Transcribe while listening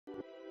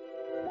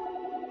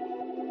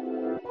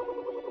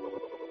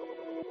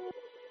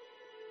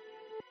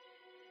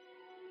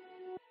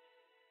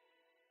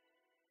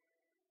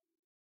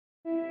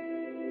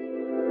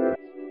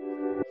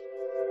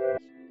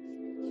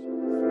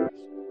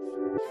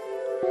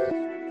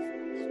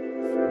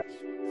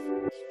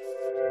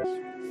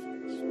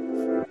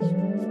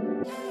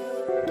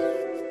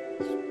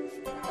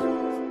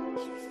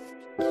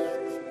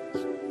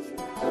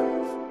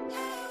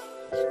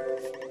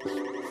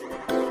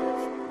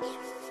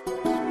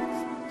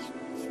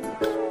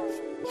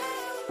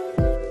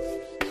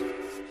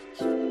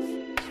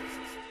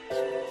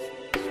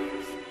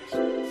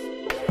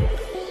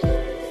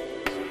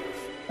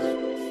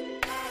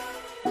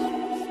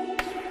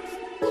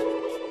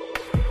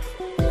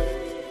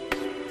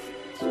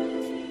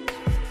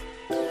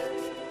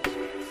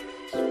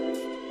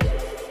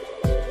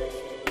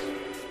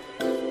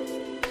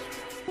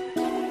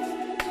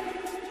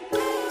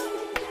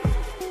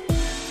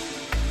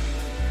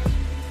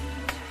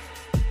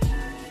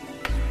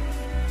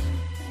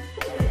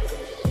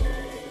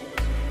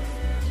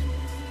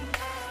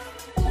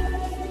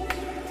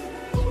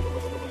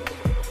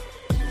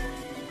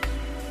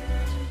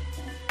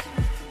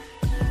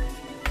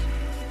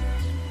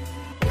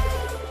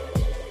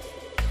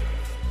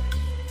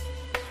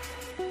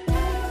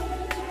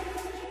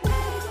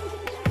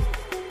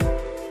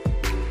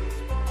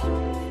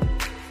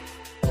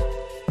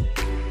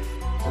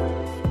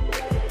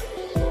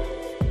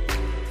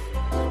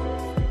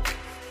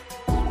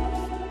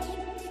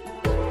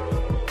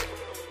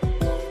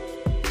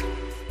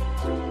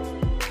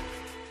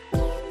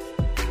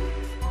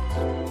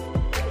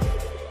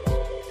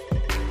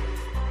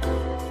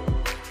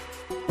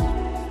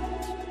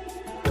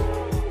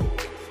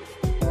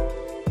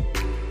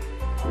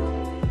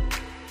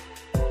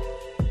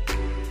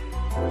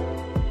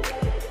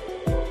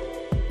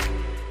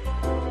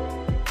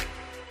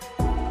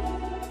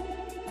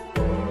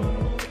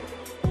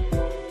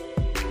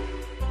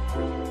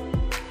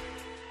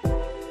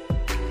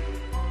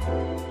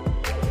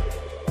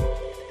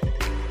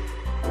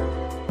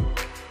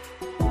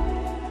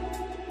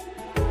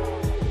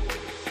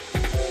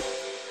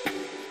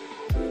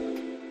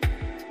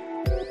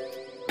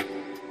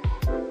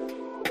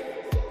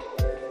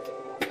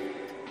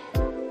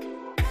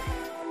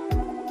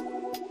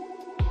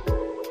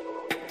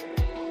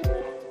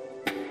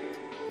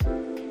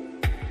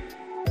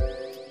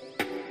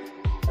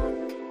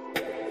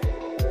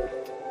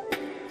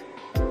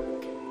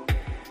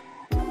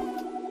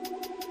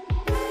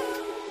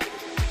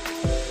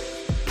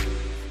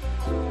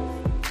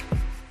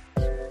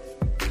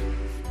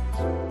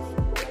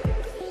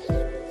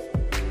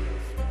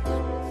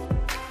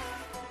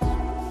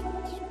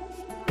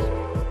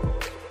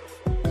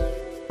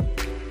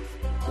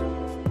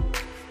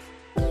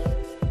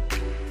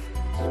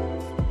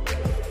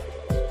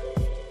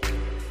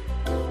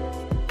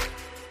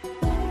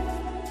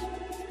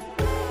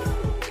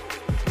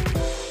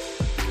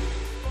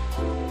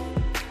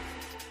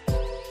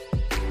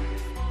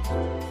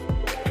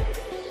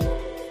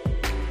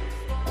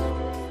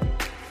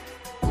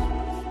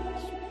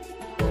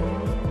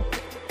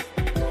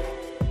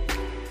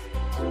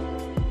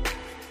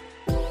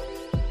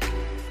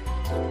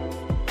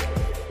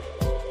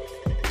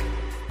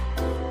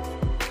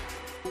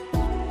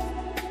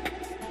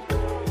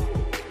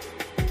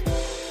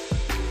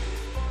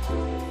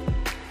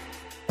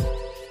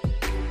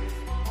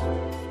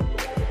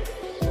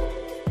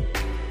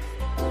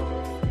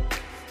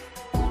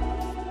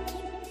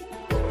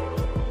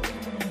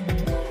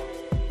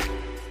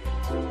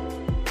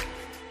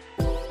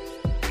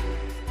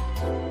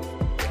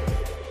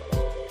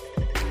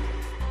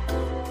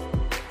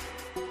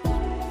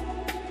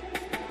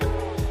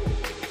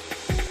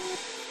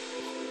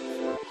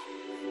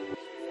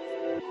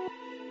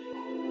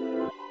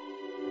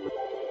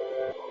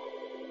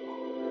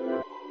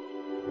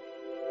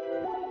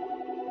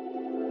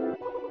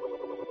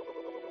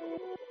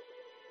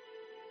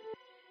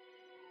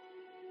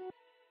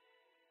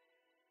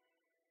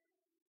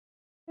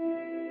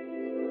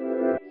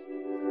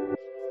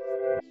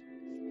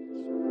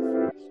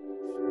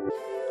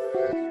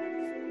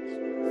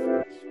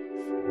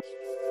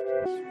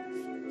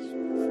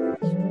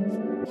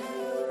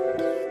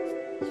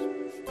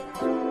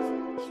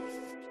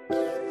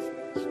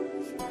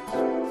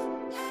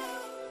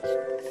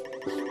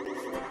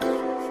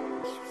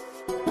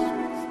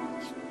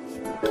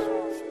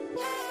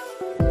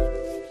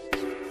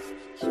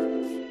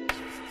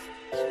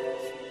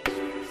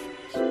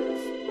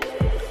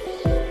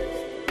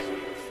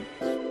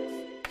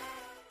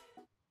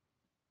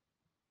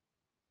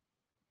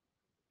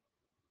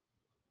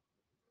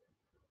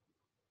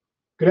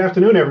Good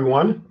afternoon,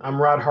 everyone.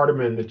 I'm Rod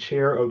Hardiman, the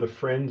chair of the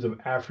Friends of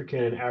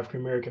African and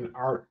African American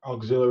Art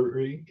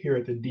Auxiliary here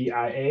at the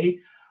DIA,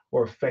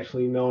 or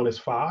affectionately known as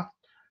FA.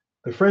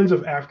 The Friends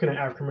of African and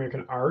African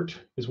American Art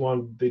is one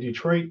of the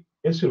Detroit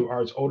Institute of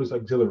Art's oldest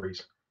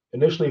auxiliaries.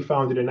 Initially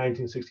founded in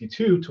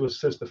 1962 to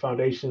assist the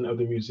foundation of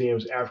the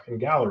museum's African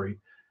Gallery,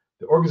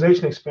 the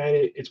organization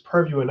expanded its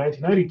purview in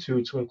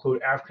 1992 to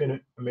include African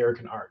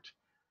American art.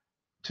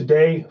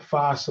 Today,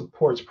 FA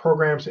supports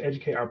programs to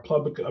educate our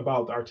public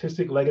about the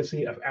artistic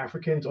legacy of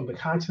Africans on the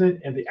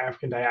continent and the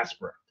African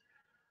diaspora.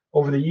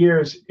 Over the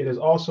years, it has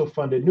also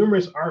funded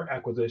numerous art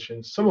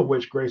acquisitions, some of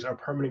which grace our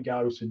permanent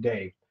galleries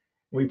today,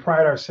 We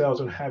pride ourselves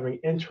on having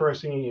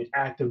interesting and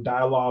active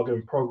dialogue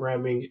and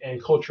programming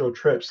and cultural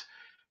trips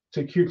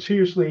to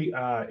continuously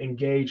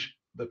engage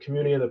the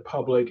community and the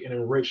public and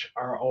enrich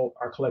our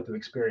collective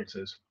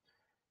experiences.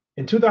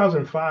 In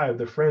 2005,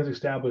 the Friends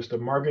established the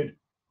Margaret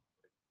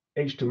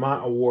H.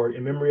 Demant Award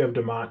in memory of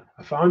Demant,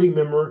 a founding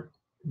member,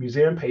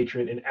 museum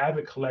patron, and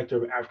avid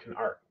collector of African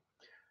art.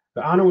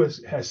 The honor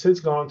has since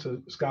gone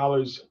to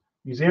scholars,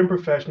 museum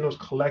professionals,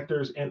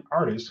 collectors, and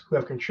artists who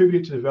have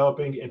contributed to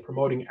developing and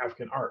promoting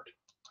African art.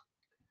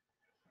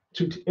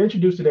 To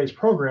introduce today's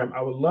program,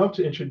 I would love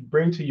to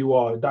bring to you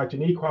all Dr.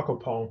 Nii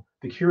Quarcoopome,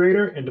 the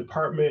curator and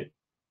Department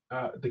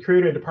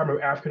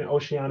of African and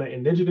Oceania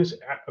Indigenous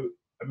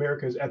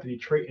Americas at the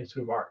Detroit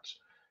Institute of Arts.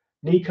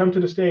 Nii, come to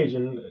the stage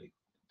and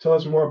tell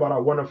us more about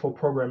our wonderful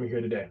programming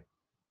here today.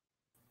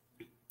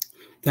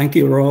 Thank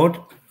you, Rod,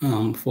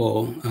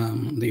 for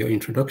your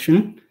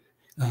introduction.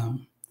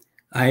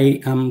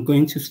 I am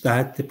going to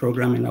start the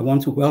program, and I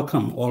want to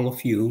welcome all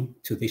of you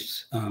to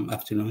this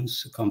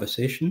afternoon's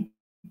conversation.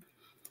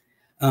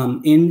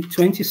 In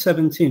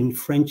 2017,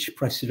 French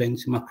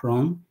President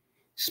Macron,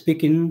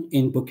 speaking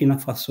in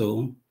Burkina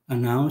Faso,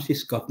 announced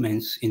his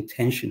government's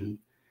intention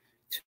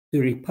to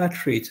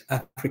repatriate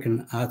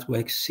African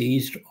artworks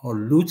seized or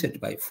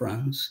looted by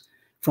France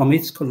from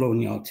its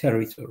colonial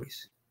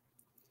territories.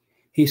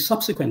 He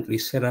subsequently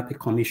set up a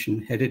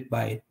commission headed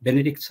by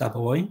Bénédicte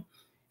Savoy,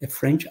 a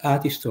French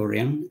art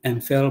historian,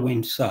 and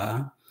Felwine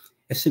Sarr,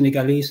 a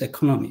Senegalese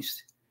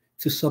economist,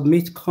 to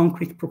submit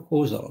concrete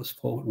proposals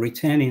for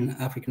returning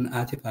African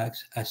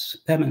artifacts as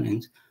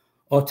permanent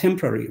or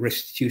temporary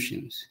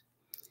restitutions.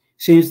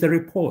 Since the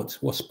report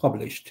was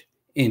published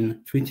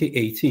in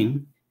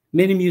 2018,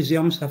 many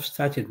museums have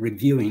started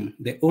reviewing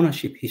the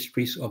ownership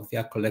histories of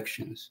their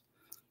collections.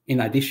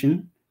 In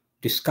addition,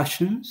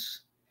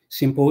 discussions,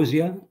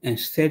 symposia, and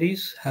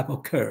studies have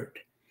occurred,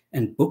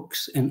 and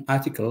books and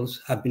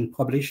articles have been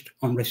published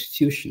on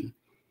restitution,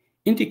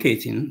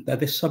 indicating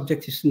that the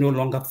subject is no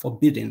longer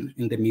forbidden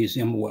in the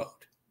museum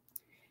world.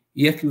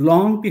 Yet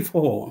long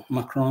before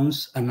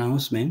Macron's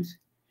announcement,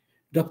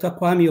 Dr.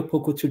 Kwame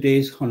Opoku,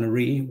 today's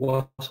honoree,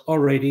 was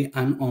already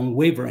an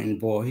unwavering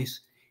voice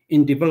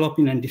in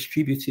developing and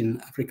distributing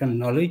African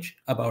knowledge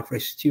about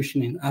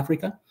restitution in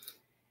Africa,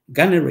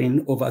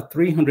 garnering over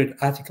 300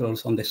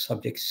 articles on the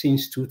subject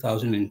since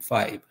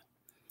 2005.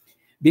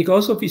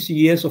 Because of his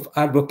years of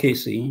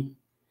advocacy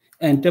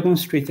and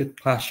demonstrated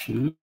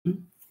passion,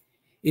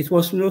 it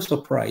was no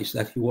surprise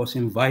that he was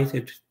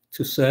invited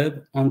to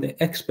serve on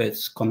the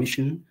experts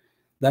commission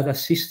that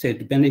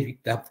assisted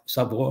Bénédicte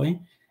Savoy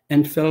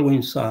and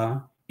Felwine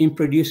Sarr in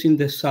producing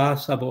the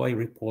Sarr-Savoy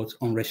report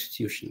on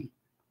restitution.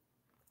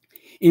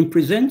 In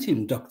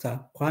presenting Dr.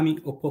 Kwame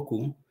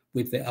Opoku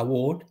with the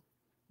award,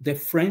 the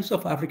Friends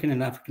of African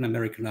and African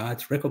American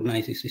Art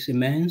recognizes his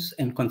immense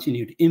and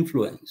continued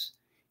influence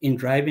in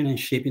driving and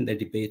shaping the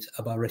debate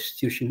about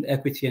restitution,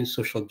 equity, and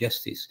social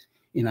justice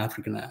in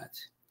African art.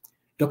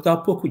 Dr.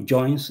 Opoku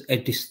joins a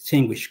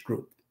distinguished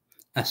group,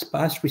 as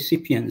past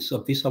recipients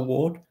of this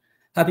award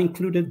have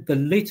included the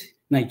late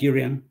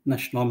Nigerian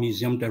National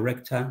Museum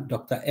Director,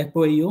 Dr.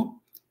 Ekpo Eyo,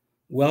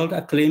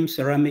 world-acclaimed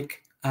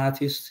ceramic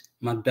artist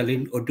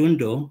Magdalene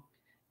Odundo,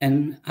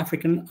 and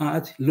African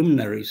art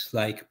luminaries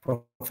like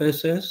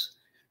Professors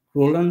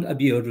Roland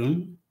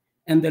Abiodun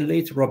and the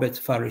late Robert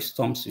Faris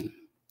Thompson.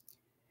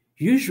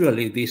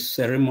 Usually this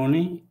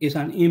ceremony is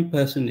an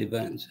in-person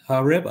event.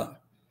 However,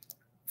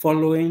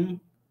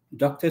 following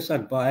doctor's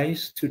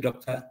advice to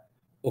Dr.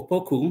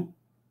 Opoku,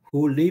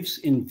 who lives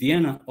in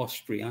Vienna,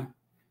 Austria,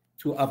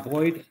 to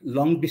avoid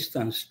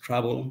long-distance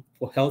travel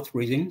for health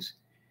reasons,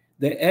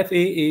 the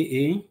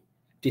FAAA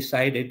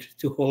decided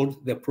to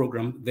hold the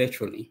program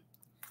virtually.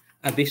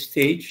 At this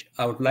stage,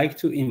 I would like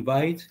to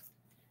invite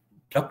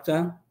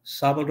Dr.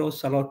 Salvador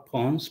Salot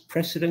Pons,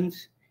 President,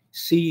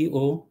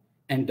 CEO,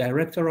 and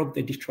Director of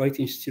the Detroit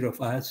Institute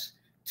of Arts,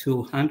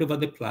 to hand over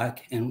the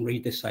plaque and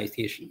read the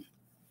citation.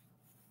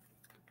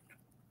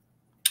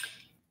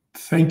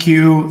 Thank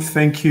you,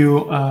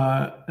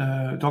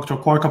 Dr.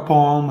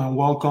 Quarcoopome, and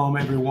welcome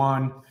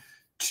everyone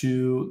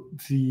to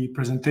the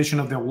presentation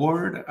of the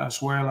award,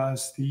 as well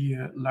as the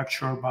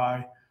lecture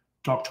by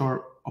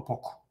Dr.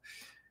 Opoku.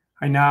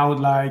 I now would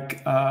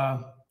like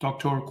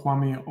Dr.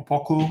 Kwame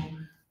Opoku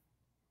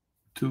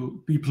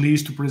to be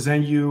pleased to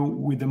present you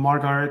with the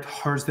Margaret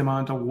Herz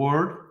Demant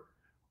Award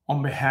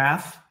on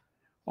behalf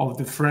of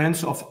the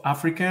Friends of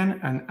African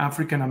and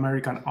African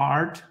American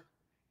Art,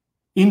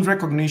 in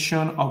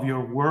recognition of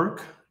your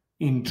work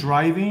in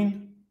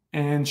driving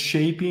and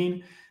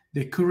shaping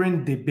the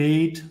current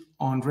debate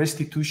on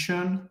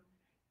restitution,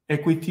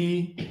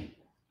 equity,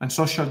 and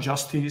social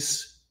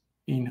justice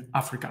in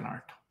African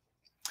art.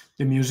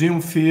 The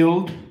museum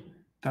field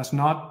does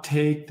not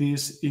take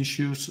these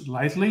issues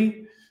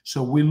lightly,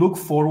 so we look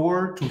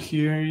forward to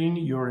hearing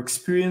your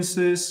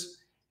experiences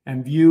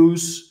and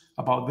views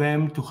about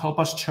them to help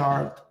us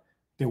chart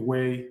the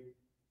way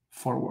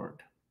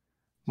forward.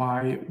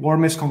 My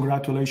warmest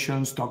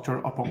congratulations,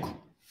 Dr. Opoku.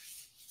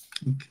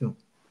 Thank you.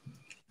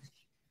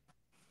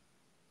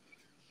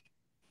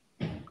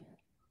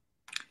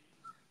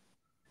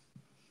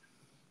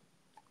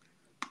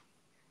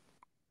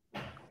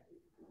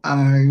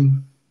 I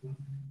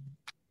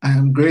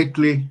am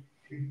greatly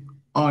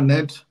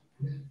honored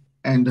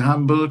and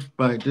humbled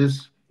by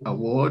this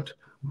award,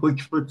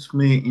 which puts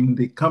me in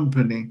the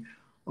company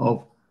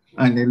of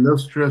an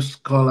illustrious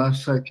scholar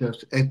such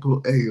as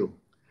Eko Eyo.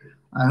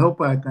 I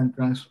hope I can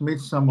transmit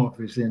some of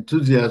his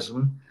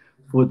enthusiasm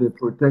for the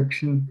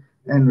protection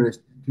and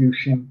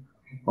restitution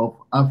of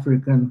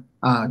African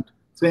art.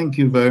 Thank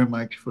you very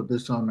much for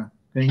this honor.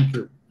 Thank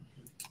you.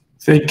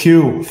 Thank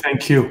you.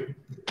 Thank you.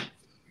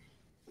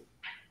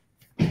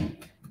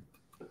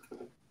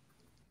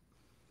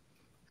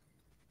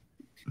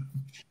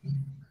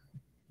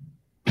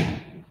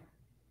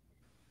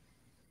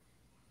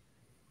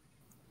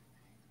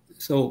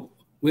 So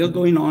we're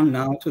going on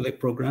now to the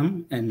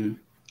program, and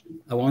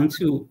I want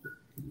to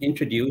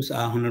introduce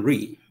our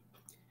honoree.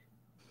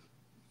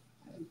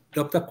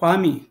 Dr.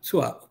 Kwame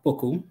Tua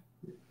Opoku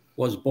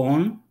was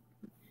born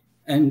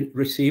and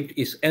received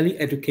his early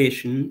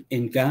education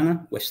in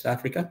Ghana, West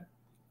Africa,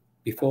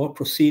 before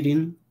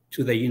proceeding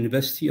to the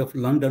University of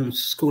London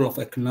School of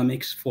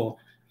Economics for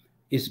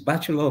his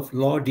Bachelor of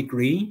Law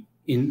degree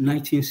in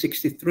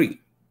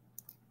 1963.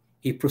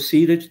 He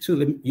proceeded to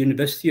the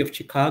University of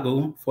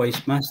Chicago for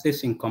his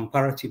master's in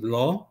comparative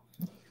law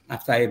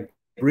after a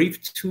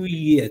brief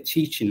 2-year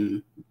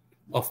teaching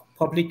of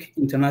public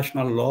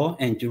international law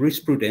and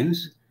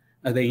jurisprudence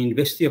at the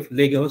University of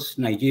Lagos,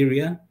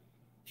 Nigeria.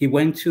 He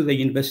went to the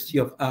University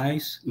of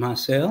Aix,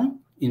 Marseille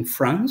in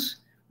France,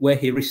 where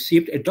he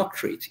received a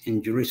doctorate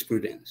in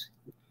jurisprudence.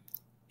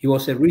 He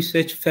was a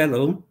research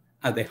fellow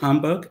at the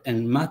Hamburg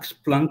and Max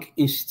Planck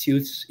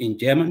Institutes in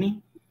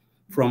Germany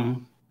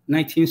from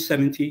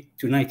 1970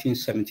 to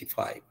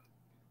 1975.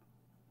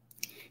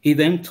 He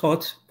then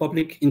taught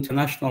public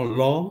international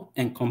law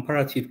and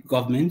comparative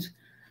government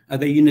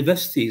at the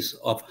universities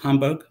of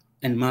Hamburg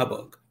and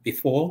Marburg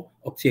before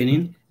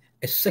obtaining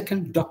a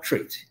second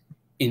doctorate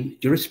in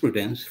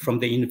jurisprudence from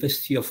the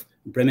University of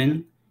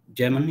Bremen,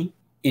 Germany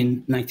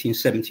in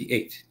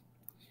 1978.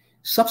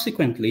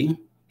 Subsequently,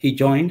 he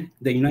joined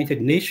the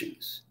United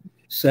Nations,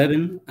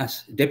 serving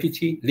as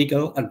Deputy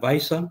Legal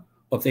Advisor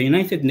of the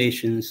United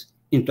Nations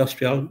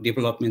Industrial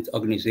Development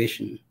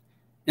Organization,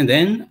 and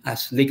then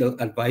as legal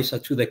advisor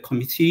to the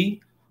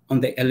Committee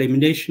on the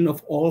Elimination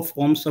of All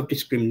Forms of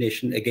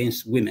Discrimination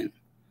Against Women,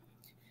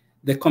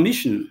 the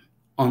Commission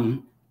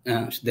on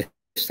the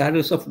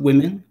Status of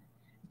Women,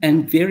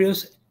 and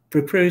various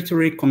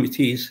preparatory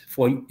committees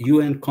for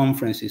UN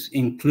conferences,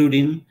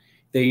 including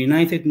the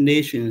United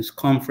Nations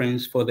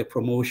Conference for the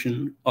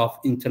Promotion of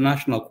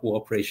International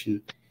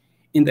Cooperation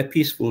in the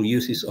Peaceful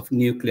Uses of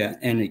Nuclear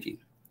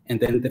Energy, and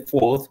then the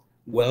 4th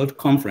World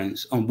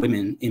Conference on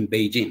Women in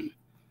Beijing.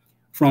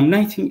 From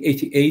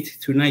 1988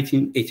 to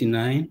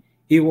 1989,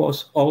 he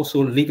was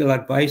also legal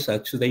advisor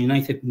to the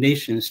United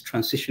Nations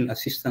Transition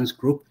Assistance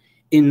Group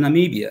in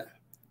Namibia,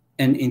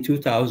 and in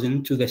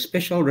 2000 to the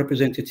Special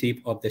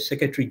Representative of the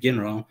Secretary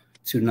General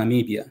to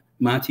Namibia,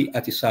 Mati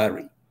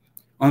Atisari.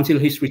 Until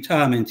his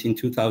retirement in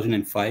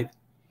 2005,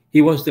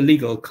 he was the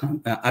legal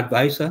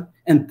advisor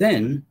and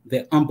then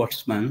the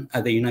ombudsman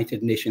at the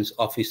United Nations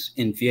office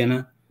in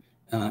Vienna.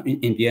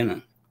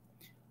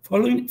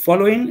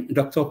 Following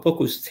Dr.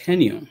 Opoku's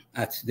tenure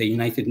at the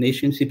United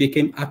Nations, he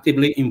became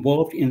actively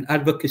involved in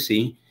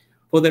advocacy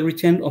for the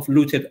return of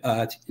looted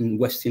art in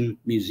Western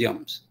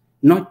museums,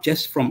 not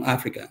just from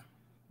Africa,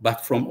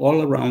 but from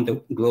all around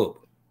the globe.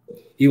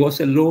 He was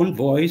a lone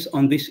voice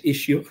on this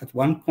issue at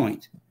one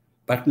point,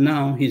 but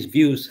now his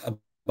views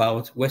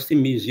about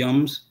Western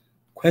museums'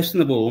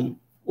 questionable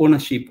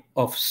ownership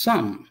of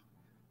some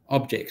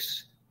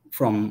objects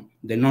from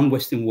the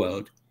non-Western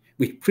world,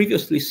 which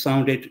previously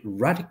sounded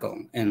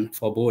radical and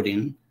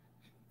foreboding,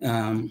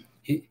 have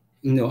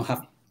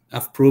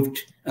proved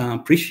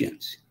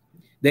prescient.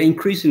 The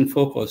increasing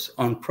focus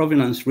on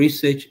provenance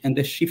research and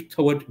the shift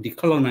toward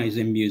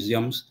decolonizing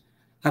museums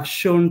have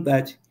shown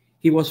that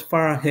he was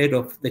far ahead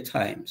of the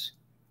times.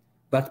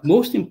 But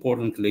most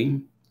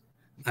importantly,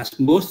 as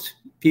most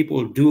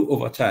people do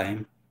over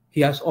time, he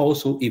has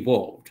also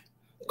evolved.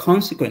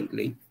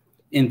 Consequently,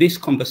 in this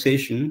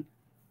conversation,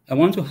 I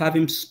want to have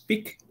him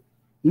speak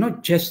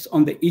not just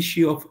on the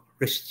issue of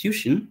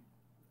restitution,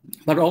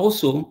 but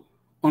also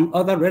on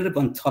other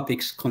relevant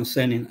topics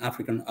concerning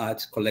African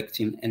arts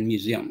collecting and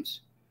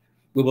museums.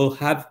 We will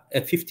have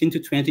a 15 to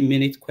 20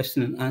 minute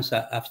question and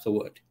answer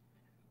afterward.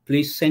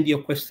 Please send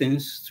your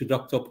questions to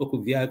Dr.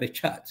 Opoku via the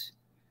chat.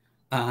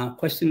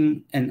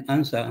 Question and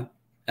answer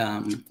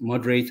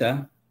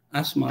moderator,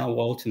 Asma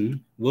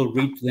Walton, will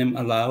read them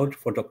aloud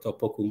for Dr.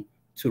 Opoku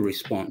to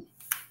respond.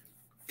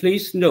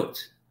 Please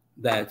note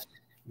that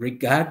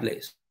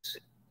regardless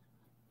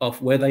of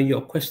whether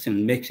your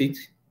question makes it,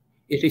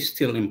 it is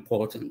still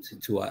important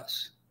to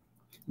us.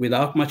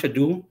 Without much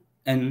ado,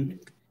 could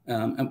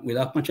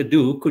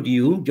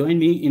you join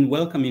me in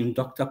welcoming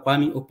Dr.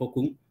 Kwame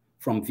Opoku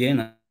from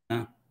Vienna,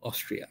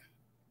 Austria?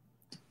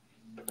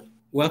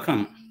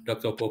 Welcome,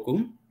 Dr.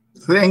 Opoku.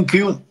 Thank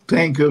you.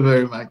 Thank you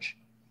very much.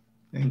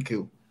 Thank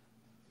you.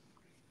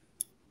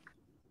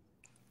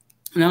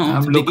 Now,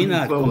 to begin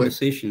our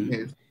conversation,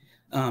 yes.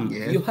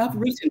 You have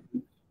written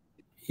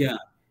Yeah.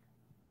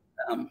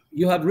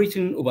 You have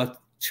written over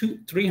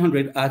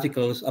 300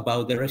 articles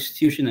about the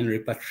restitution and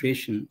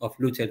repatriation of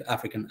looted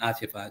African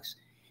artifacts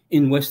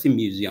in Western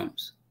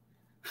museums.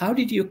 How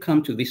did you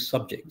come to this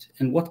subject,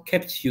 and what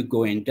kept you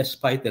going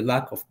despite the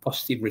lack of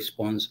positive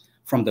response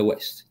from the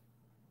West?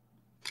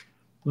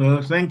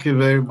 Well, thank you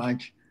very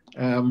much.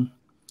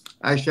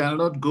 I shall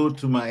not go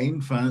to my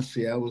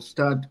infancy. I will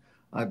start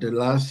at the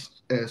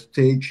last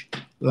stage,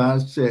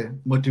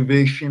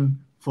 motivation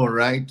for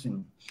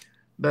writing.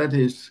 That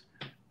is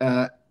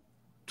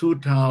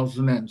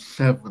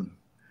 2007.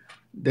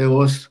 There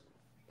was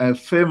a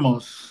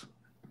famous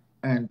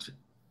and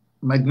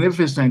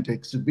magnificent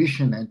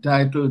exhibition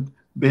entitled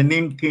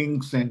Benin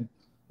Kings and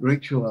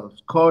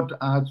Rituals, Court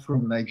Arts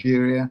from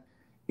Nigeria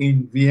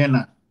in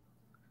Vienna,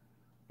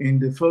 in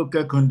the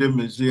Kwame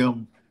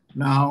Museum,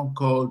 now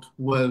called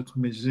World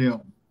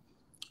Museum.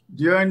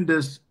 During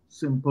this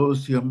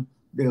symposium,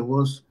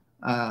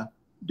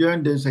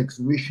 during this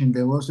exhibition,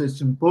 there was a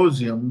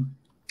symposium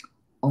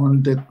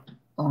on the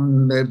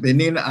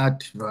Benin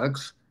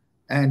artifacts,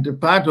 and a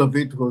part of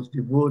it was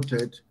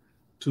devoted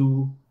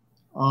to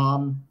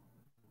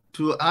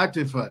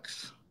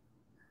artifacts.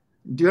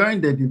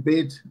 During the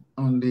debate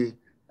on the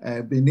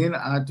Benin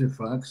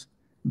artifacts,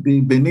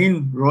 the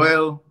Benin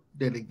royal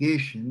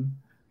delegation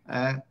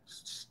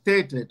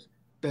stated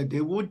that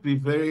they would be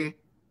very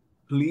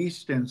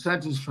pleased and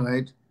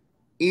satisfied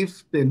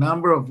if the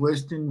number of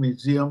Western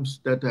museums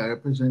that are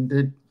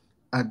represented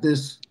at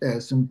this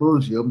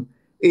symposium,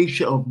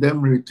 each of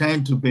them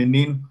returned to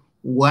Benin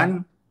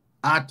one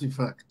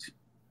artifact.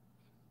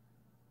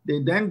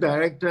 The then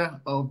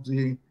director of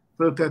the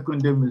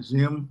Kwame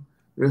Museum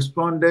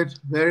responded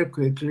very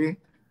quickly,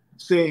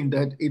 saying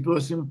that it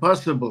was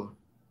impossible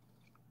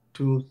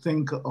to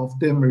think of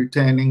them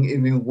returning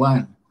even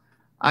one.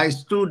 I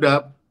stood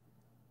up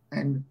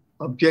and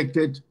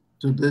objected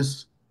to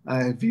this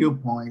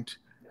viewpoint,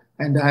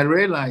 and I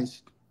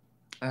realized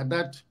at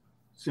that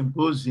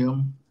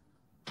symposium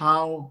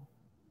how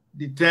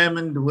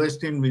determined the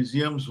Western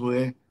museums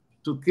were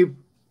to keep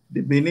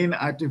the Benin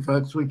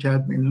artifacts which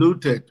had been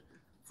looted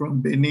from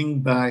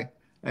Benin by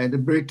the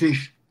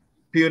British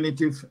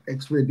punitive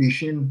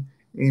expedition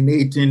in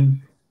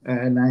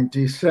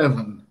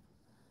 1897.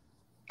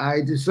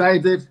 I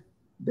decided,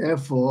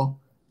 therefore,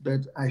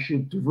 that I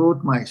should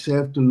devote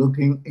myself to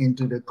looking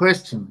into the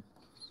question.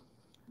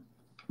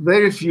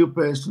 Very few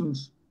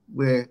persons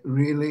were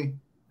really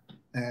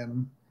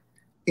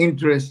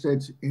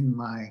interested in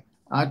my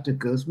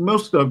articles.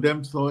 Most of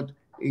them thought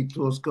it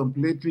was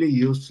completely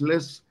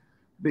useless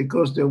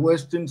because the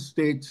Western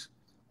states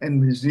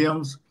and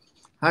museums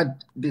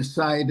had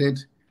decided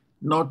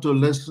not to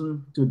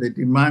listen to the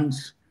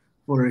demands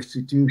for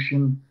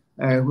restitution,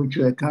 which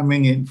were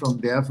coming in from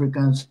the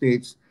African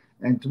states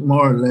and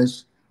more or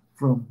less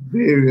from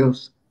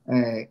various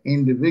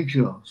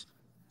individuals.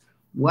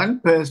 One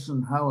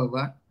person,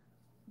 however,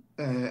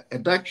 a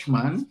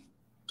Dutchman,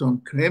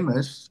 Tom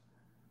Kremers,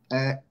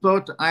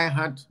 thought I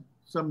had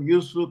some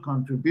useful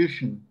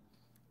contribution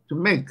to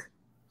make.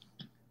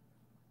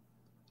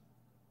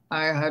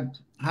 I had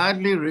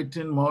hardly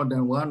written more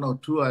than 1 or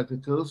 2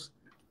 articles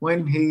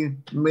when he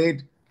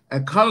made a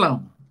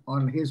column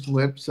on his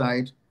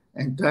website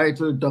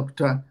entitled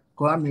Dr.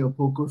 Kwame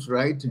Opoku's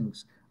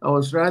Writings. I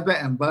was rather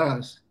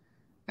embarrassed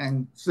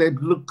and said,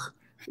 look,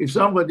 if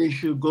somebody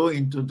should go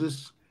into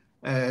this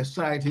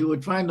site, he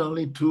would find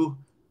only 2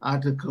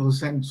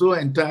 articles, and so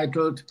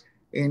entitled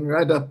in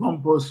rather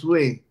pompous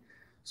way.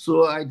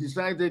 So I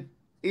decided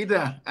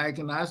either I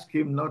can ask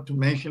him not to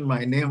mention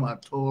my name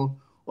at all,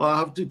 or I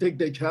have to take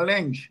the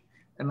challenge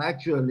and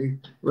actually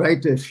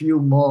write a few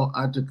more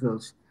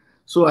articles.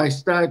 So I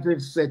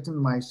started setting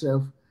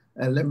myself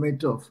a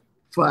limit of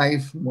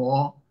 5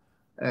 more,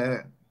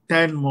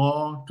 10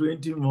 more,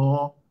 20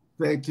 more,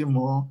 30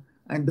 more.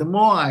 And the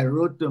more I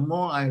wrote, the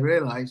more I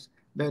realized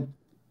that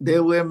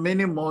there were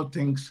many more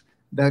things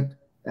that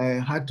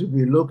had to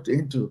be looked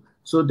into.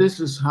 So this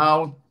is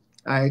how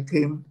I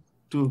came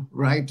to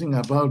writing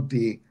about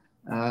the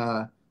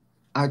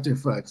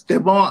artifacts. The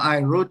more I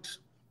wrote,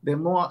 the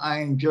more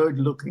I enjoyed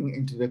looking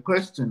into the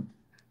question.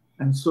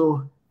 And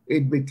so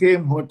it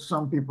became what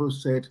some people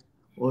said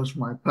was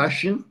my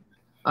passion.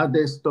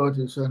 Others thought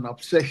it was an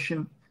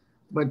obsession.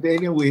 But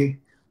anyway,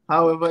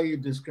 however you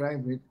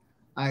describe it,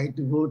 I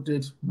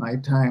devoted my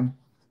time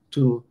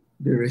to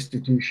the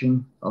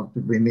restitution of the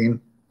Benin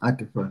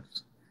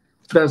artifacts.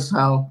 That's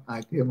how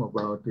I came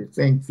about it.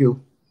 Thank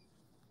you.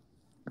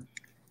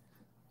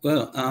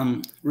 Well,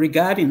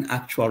 regarding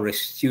actual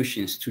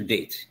restitutions to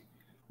date,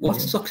 what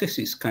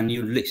successes can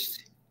you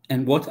list,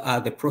 and what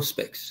are the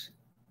prospects?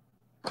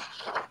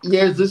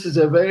 Yes, this is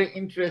a very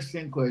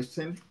interesting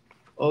question.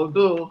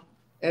 Although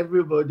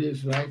everybody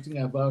is writing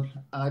about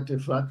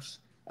artifacts,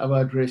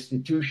 about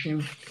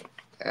restitution,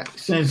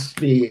 since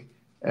the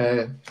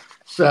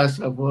SARS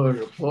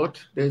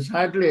report, there's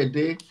hardly a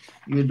day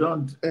you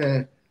don't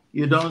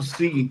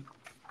see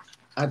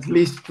at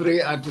least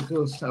 3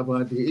 articles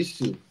about the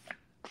issue.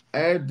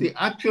 The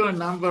actual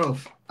number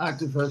of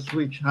artifacts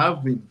which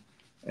have been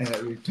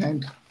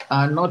returned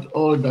are not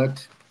all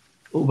that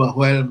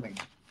overwhelming.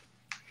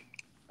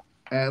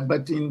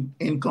 But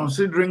in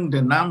considering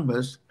the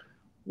numbers,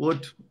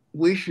 what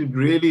we should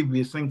really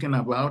be thinking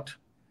about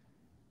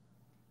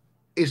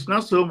is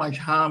not so much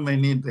how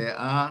many there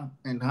are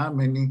and how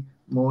many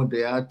more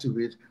there are to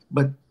it,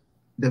 but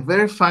the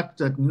very fact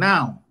that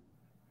now,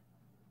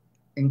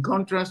 in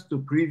contrast to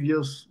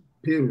previous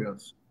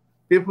periods,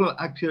 people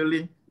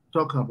actually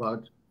talk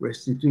about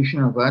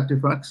restitution of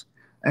artifacts,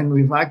 and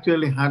we've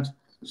actually had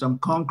some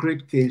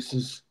concrete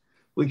cases,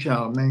 which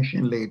I'll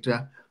mention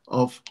later,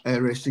 of a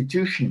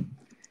restitution.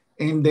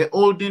 In the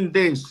olden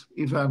days,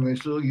 if I may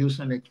so use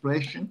an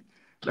expression,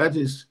 that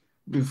is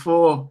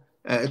before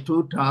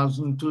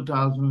 2000,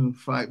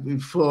 2005,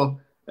 before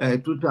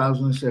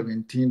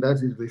 2017,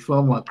 that is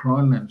before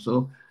Macron and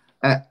so,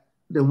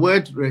 the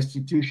word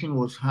restitution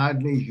was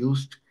hardly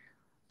used,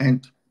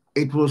 and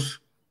it was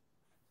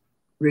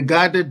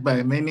regarded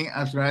by many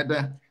as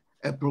rather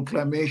a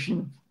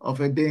proclamation of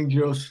a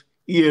dangerous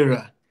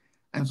era.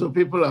 And so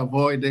people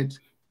avoided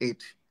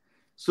it.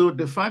 So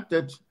the fact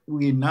that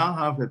we now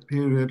have a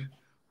period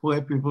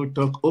where people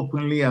talk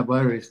openly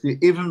about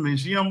restitution, even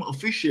museum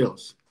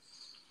officials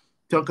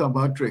talk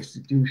about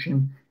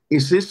restitution,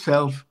 is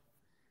itself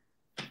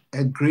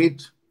a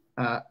great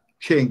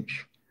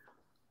change.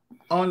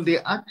 On the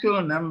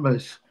actual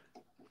numbers,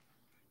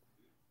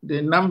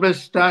 the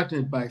numbers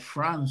started by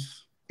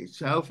France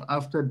itself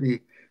after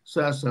the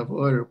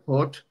Savoy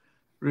report,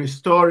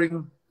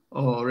 restoring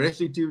or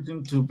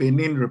restituting to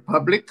Benin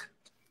Republic,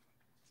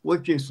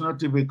 which is not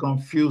to be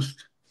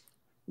confused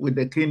with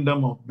the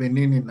Kingdom of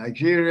Benin in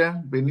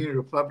Nigeria, Benin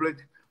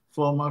Republic,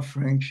 former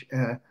French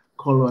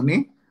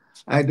colony.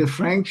 The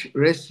French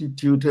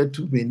restituted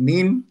to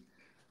Benin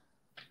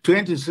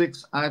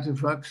 26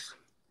 artifacts,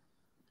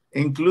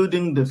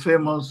 including the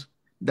famous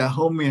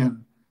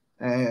Dahomean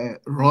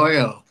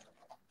royal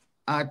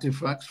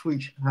artifacts,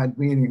 which had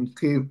been in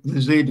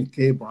Musée de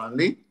Quai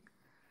Branly,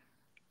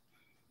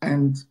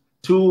 and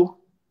 2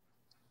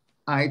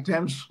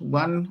 items,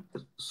 one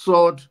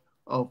sword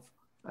of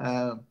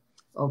a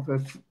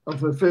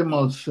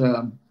famous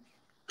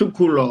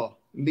Tukulor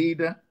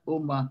leader,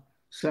 Omar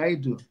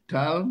Saidou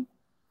Tal,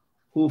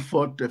 who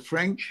fought the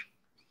French.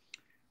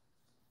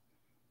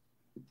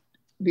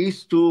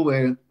 These 2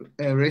 were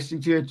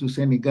restituted to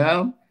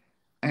Senegal,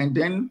 and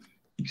then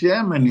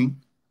Germany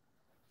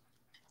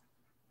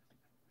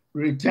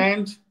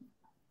returned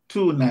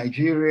to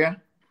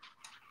Nigeria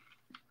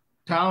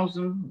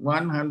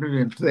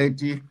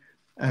 1,130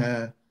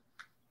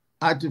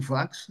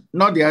 artifacts,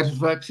 not the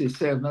artifacts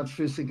itself, not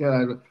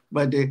physical,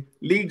 but the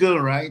legal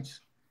rights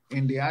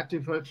in the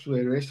artifacts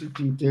were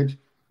restituted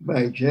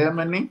by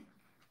Germany.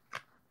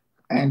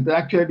 And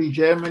actually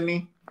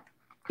Germany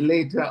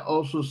later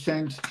also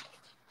sent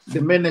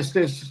the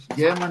ministers,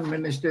 German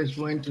ministers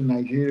went to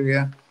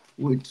Nigeria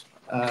with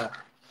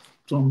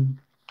some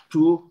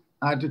 2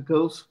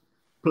 articles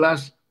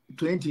plus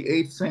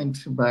 28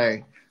 cents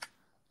by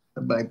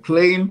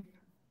plane.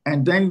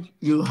 And then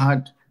you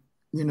had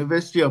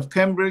University of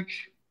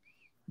Cambridge,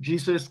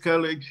 Jesus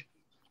College,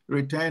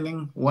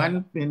 returning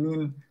 1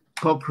 Benin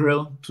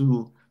cockerel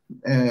to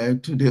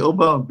the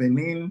Oba of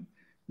Benin.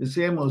 The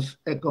same was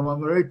a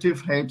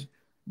commemorative head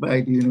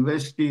by the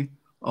University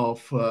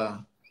of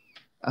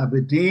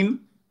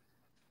Aberdeen.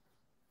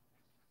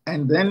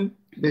 And then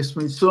the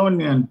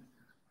Smithsonian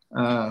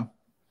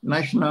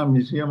National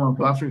Museum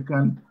of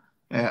African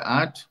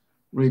Art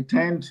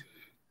returned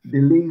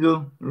the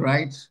legal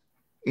rights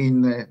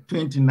in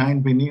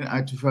 29 Benin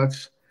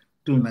artifacts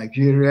to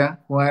Nigeria,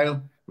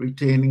 while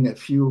retaining a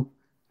few,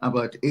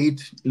 about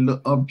 8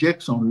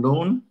 objects on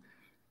loan.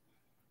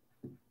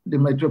 The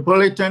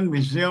Metropolitan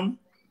Museum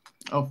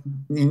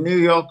in New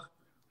York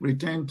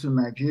returned to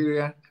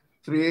Nigeria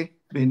 3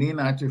 Benin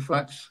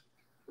artifacts,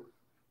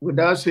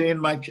 without saying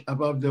much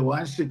about the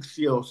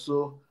 160 or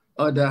so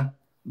other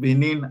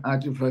Benin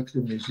artifacts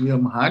the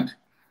museum had.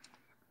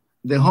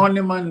 The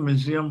Horniman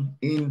Museum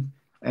in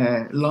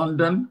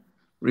London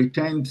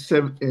retained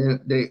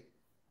the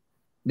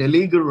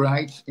legal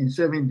rights in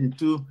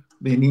 72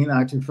 Benin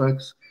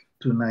artifacts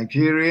to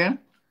Nigeria,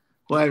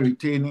 while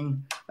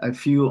retaining a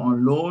few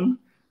on loan.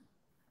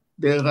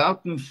 The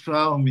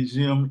Rautenstrau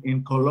Museum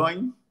in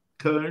Cologne,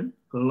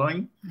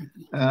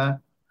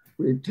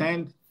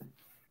 retained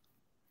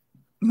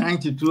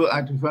 92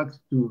 artifacts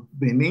to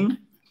Benin,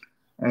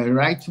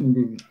 writing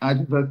the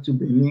artifacts to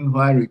Benin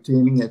while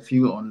retaining a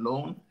few on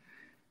loan.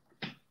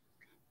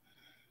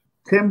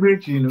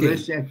 Cambridge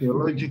University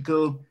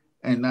Archaeological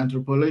and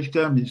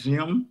Anthropological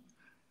Museum,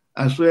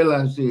 as well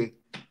as the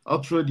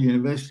Oxford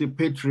University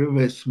Pitt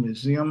Rivers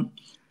Museum,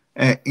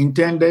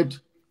 intended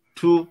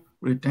to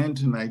return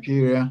to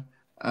Nigeria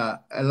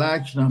a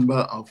large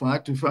number of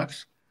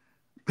artifacts,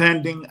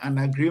 pending an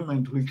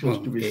agreement which was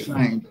to be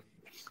signed.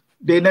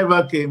 They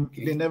never came,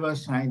 they never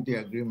signed the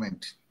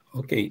agreement.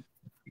 Okay.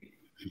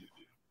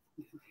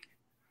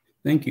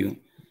 Thank you.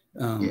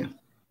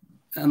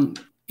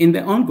 In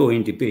the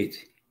ongoing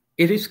debate,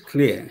 it is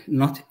clear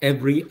not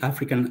every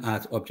African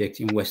art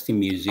object in Western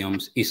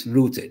museums is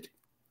looted.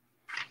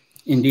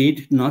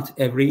 Indeed, not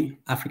every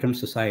African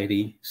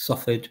society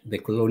suffered the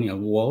colonial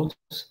wars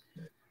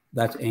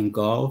that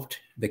engulfed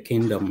the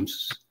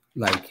kingdoms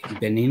like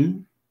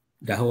Benin,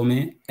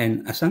 Dahomey,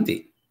 and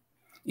Asante.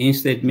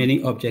 Instead,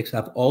 many objects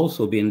have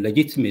also been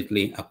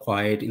legitimately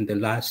acquired in the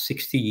last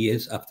 60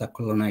 years after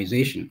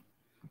colonization.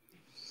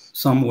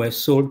 Some were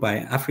sold by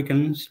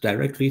Africans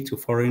directly to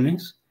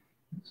foreigners,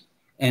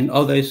 and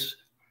others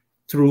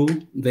through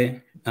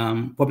the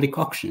public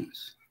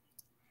auctions.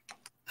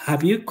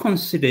 Have you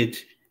considered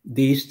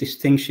these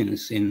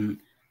distinctions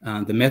in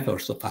the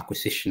methods of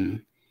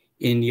acquisition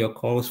in your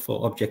calls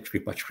for object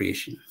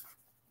repatriation?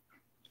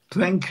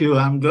 Thank you.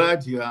 I'm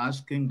glad you're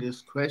asking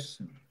this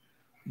question,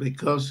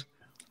 because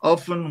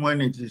often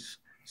when it is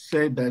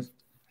said that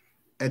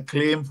a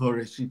claim for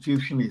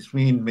restitution is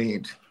being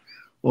made,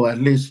 or at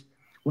least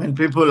when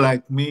people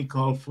like me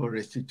call for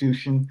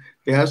restitution,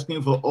 they're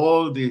asking for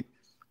all the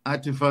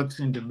artifacts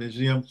in the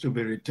museums to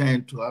be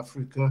returned to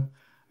Africa.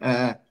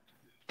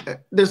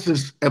 This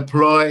is a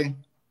ploy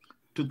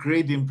to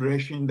create the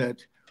impression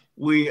that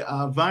we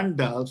are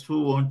vandals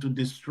who want to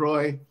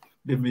destroy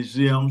the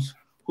museums,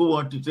 who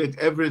want to take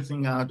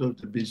everything out of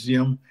the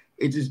museum.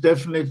 It is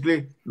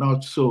definitely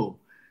not so.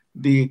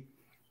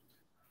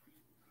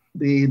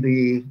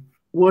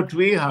 What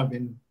we have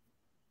been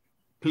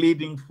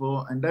pleading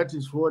for, and that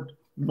is what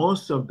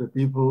most of the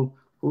people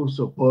who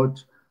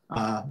support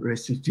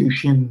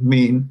restitution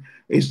mean,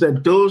 is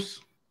that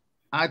those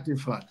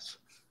artifacts,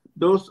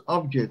 those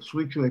objects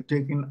which were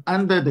taken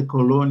under the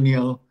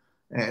colonial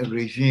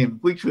regime,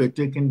 which were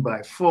taken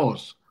by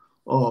force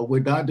or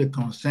without the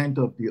consent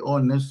of the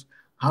owners,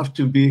 have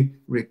to be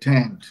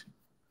returned.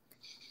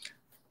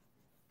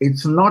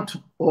 It's not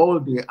all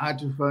the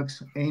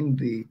artifacts in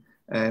the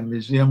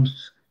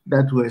museums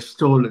that were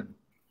stolen.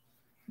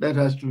 That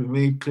has to be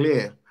made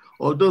clear.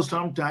 Although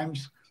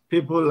sometimes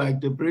people like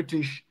the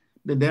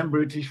then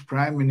British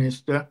Prime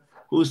Minister,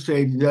 who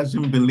said he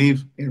doesn't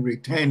believe in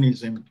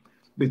returnism,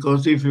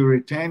 because if you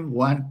return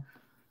one,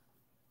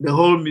 the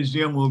whole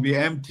museum will be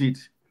emptied.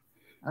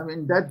 I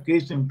mean, that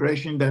gives the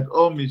impression that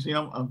all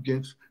museum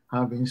objects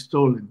have been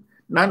stolen.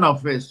 None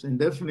of us, and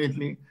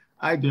definitely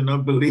I do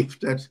not believe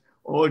that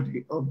all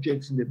the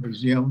objects in the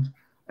museums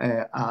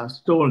are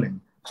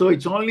stolen. So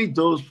it's only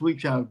those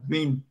which have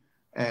been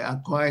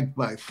acquired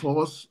by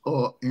force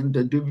or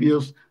under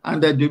dubious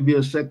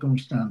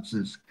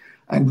circumstances.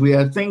 And we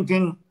are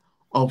thinking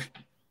of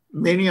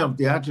many of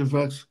the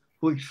artifacts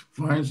which,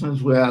 for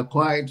instance, were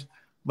acquired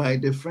by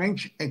the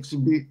French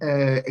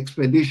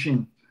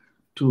expedition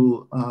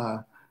to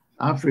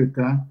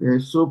Africa, the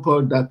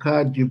so-called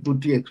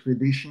Dakar-Djibouti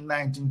expedition,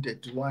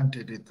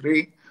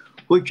 1931-33,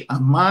 which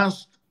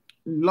amassed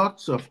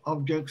lots of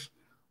objects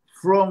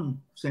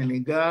from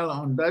Senegal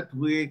on that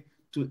way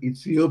to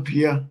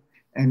Ethiopia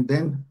and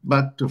then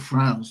back to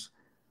France.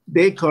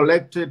 They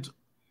collected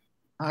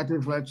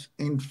artifacts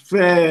in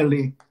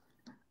fairly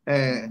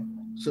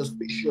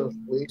suspicious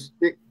ways.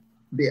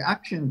 The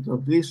actions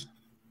of this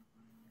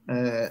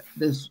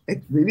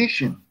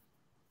expedition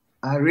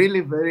are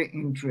really very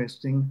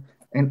interesting,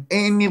 and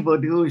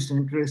anybody who is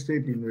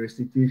interested in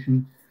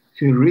restitution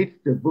should read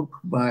the book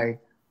by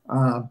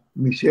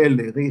Michel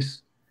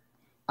Leris,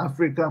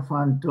 Africa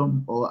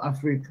Phantom or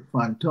Afrique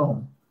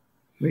Fantôme.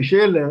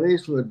 Michel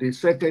Leris was the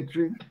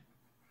secretary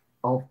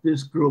of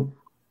this group.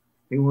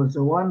 He was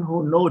the one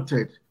who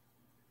noted,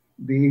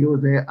 he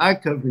was the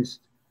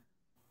archivist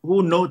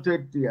who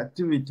noted the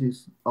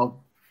activities of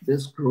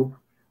this group,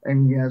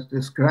 and he has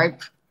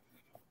described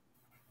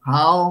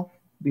how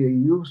they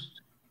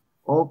used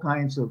all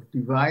kinds of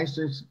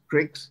devices,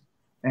 tricks,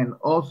 and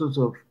all sorts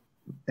of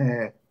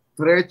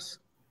threats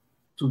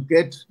to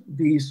get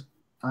these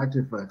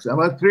artifacts.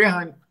 About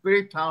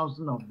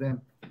 3,000 of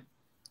them,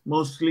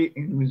 mostly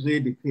in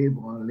Musée de Quai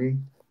Branly.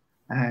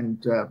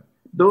 And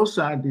those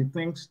are the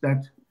things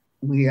that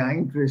we are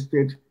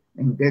interested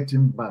in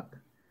getting back.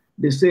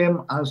 The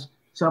same as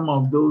some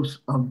of those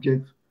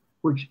objects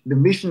which the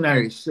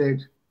missionaries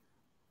said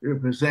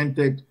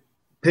represented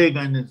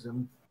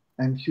paganism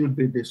and should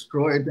be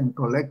destroyed and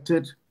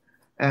collected.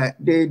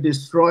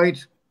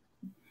 The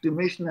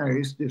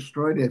missionaries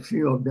destroyed a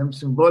few of them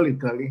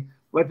symbolically,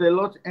 but a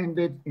lot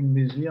ended in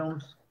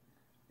museums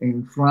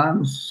in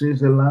France,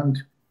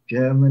 Switzerland,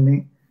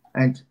 Germany,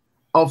 and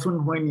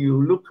often when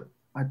you look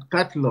at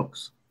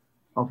catalogs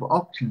of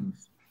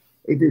auctions,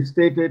 it is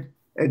stated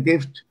a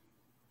gift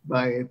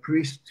by a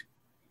priest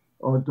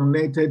or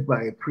donated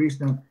by a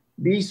priest. And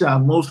these are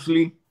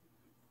mostly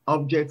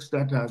objects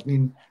that have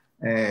been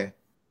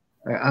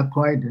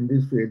acquired in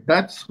this way.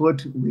 That's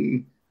what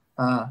we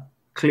are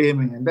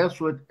claiming, and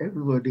that's what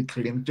everybody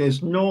claims.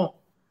 There's no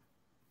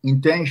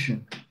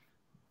intention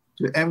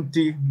to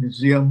empty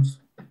museums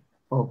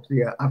of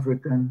their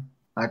African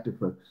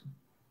artifacts.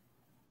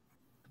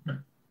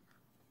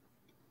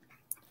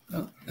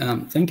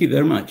 Thank you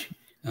very much.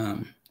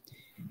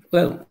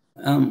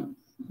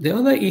 The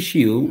other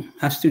issue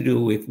has to do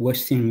with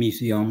Western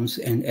museums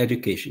and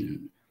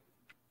education.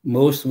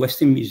 Most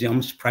Western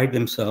museums pride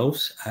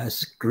themselves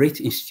as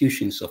great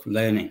institutions of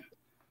learning.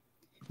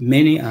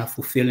 many are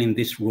fulfilling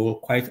this role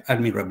quite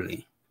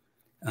admirably.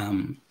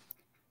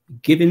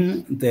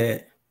 Given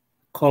the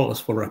calls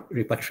for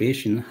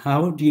repatriation,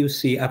 how do you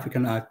see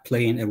African art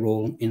playing a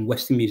role in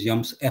Western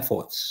Museum's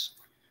efforts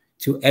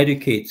to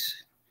educate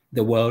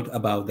the world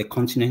about the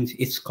continent,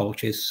 its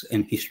cultures,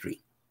 and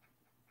history?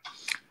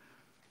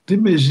 The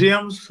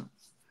museums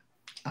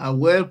are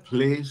well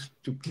placed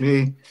to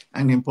play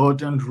an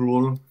important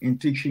role in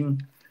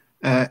teaching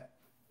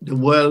the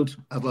world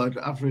about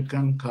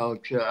African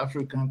culture,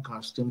 African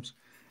customs,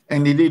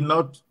 and indeed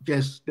not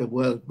just the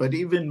world, but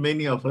even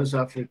many of us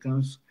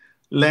Africans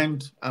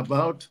learned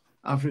about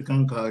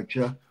African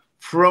culture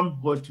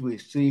from what we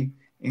see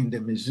in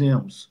the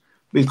museums.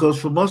 Because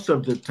for most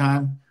of the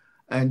time,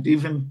 and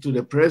even to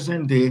the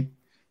present day,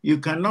 you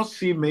cannot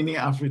see many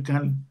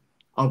African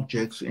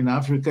objects in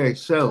Africa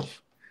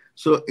itself.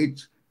 So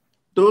it's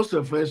those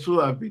of us who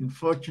have been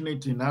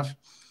fortunate enough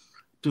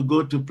to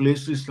go to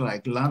places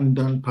like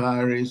London,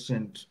 Paris,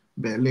 and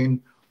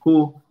Berlin,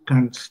 who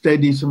can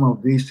study some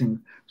of these things.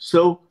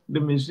 So the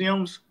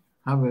museums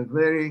have a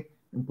very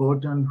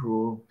important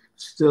role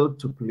still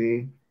to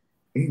play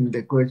in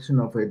the question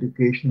of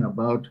education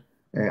about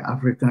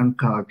African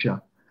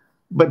culture.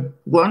 But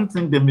one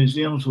thing the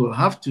museums will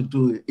have to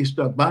do is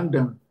to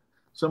abandon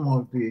some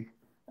of the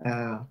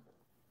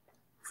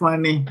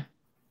funny,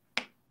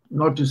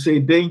 not to say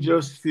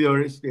dangerous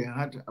theories they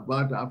had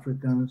about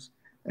Africans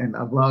and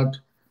about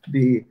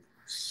the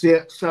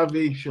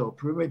savage or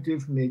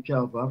primitive nature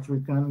of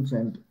Africans.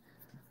 And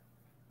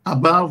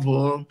above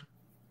all,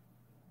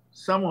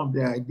 some of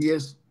the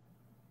ideas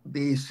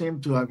they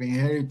seem to have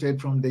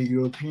inherited from the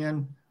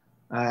European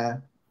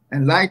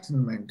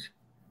Enlightenment,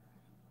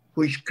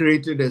 which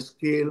created a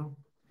scale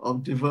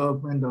of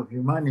development of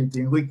humanity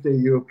in which the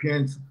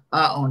Europeans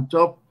are on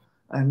top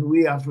and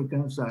we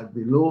Africans are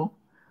below,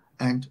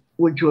 and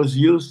which was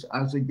used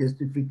as a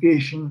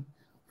justification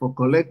for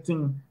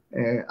collecting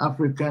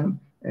African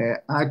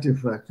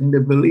artifacts in the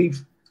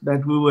belief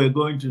that we were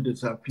going to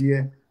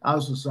disappear,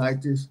 our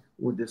societies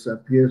would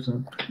disappear.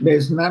 So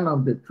there's none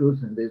of the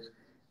truth in this.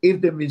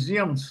 If the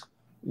museums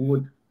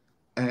would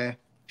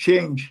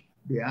change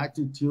their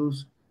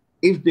attitudes,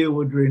 if they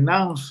would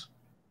renounce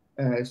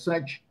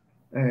such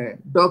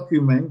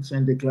documents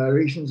and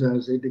declarations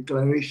as a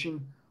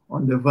declaration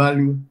on the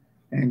value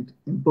and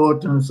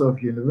importance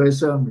of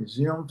universal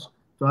museums,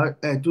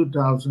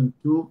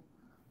 2002,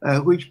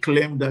 which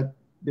claimed that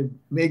the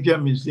major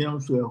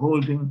museums were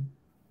holding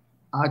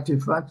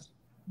artifacts,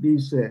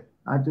 these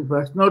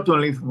artifacts, not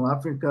only from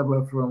Africa,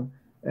 but from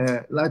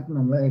Latin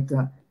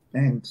America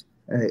and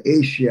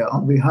Asia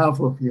on behalf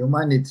of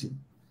humanity.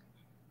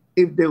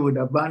 If they would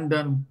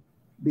abandon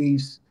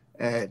these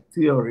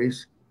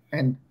theories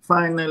and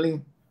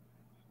finally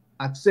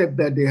accept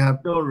that they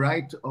have no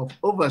right of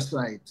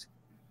oversight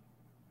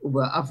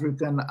over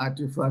African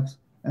artifacts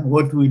and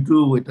what we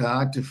do with the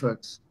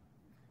artifacts,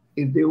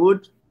 if they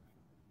would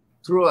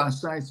throw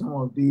aside some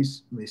of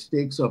these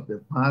mistakes of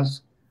the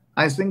past,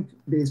 I think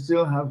they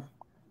still have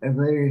a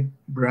very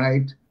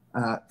bright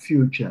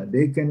future.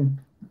 They can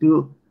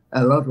do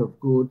a lot of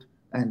good.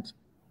 And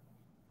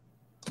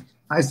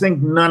I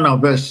think none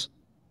of us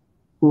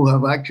who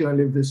have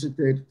actually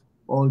visited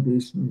all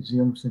these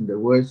museums in the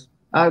West,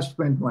 I've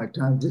spent my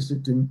time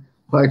visiting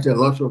quite a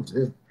lot of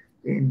them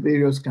in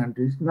various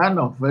countries. None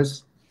of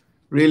us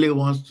really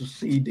wants to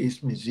see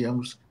these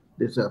museums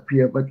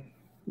disappear, but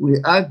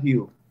we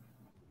argue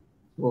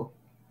for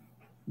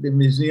the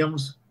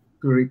museums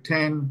to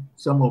return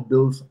some of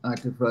those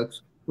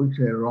artifacts which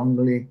were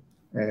wrongly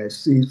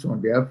seized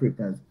from the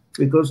Africans,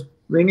 because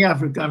many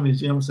African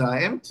museums are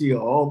empty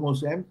or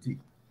almost empty.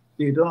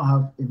 They don't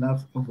have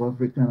enough of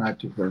African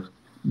artifacts.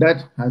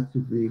 That has to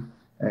be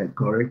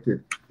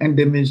corrected. And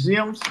the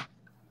museums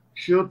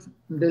should,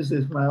 this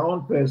is my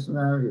own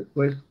personal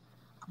request,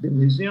 the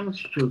museums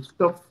should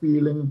stop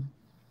feeling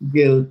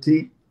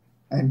guilty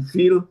and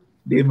feel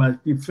they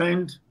must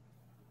defend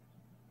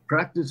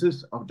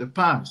practices of the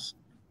past,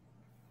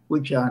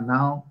 which are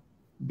now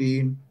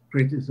being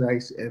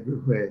criticized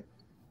everywhere.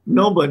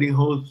 Nobody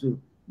holds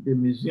the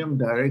museum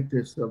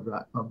directors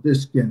of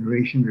this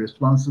generation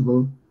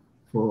responsible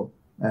for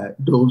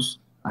those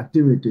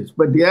activities,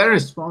 but they are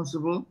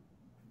responsible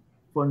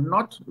for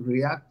not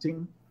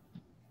reacting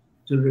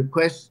to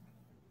requests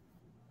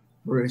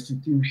for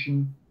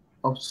restitution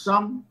of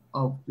some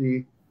of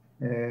the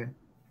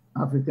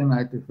African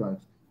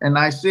artifacts. And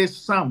I say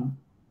some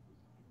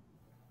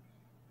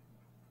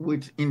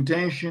with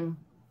intention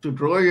to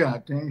draw your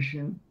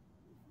attention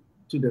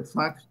to the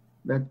fact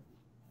that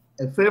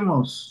a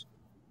famous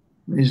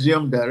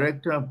museum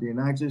director of the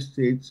United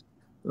States,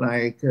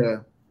 like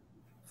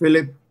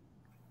Philip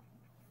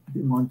de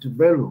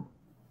Montebello,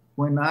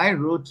 when I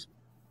wrote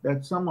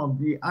that some of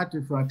the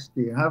artifacts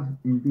they have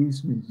in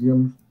these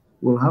museums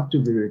will have to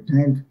be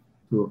returned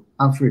to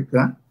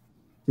Africa,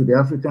 to the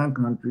African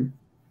country,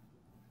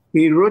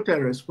 he wrote a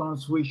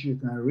response which you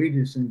can read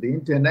is in the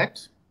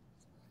internet,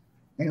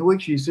 in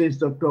which he says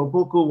Dr.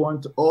 Opoku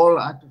wants all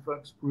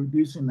artifacts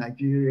produced in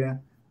Nigeria,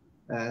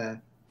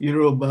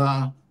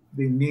 Yoruba,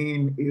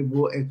 Benin,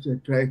 Igbo,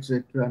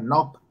 etc.,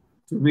 not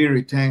to be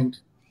returned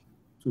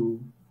to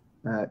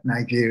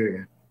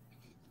Nigeria.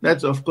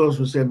 That, of course,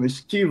 was a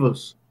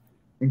mischievous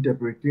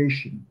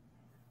interpretation.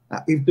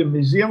 If the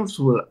museums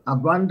will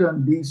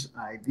abandon these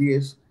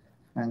ideas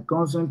and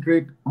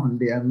concentrate on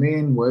their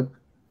main work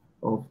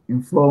of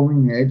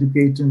informing and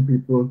educating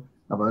people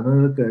about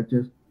other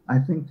cultures, I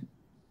think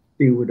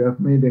they would have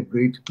made a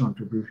great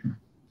contribution.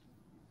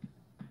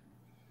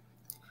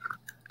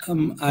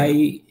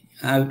 I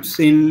have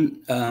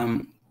seen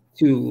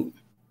to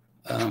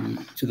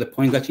the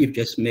point that you've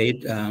just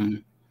made,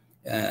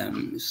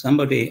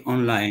 somebody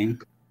online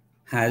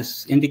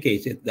has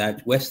indicated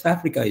that West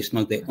Africa is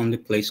not the only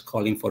place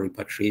calling for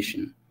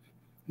repatriation.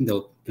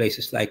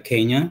 Places like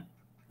Kenya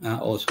are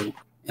also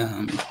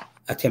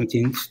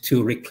attempting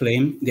to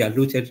reclaim their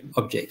looted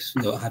objects.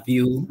 Have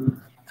you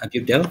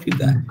dealt with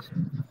that?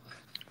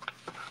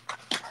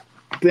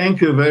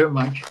 Thank you very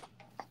much.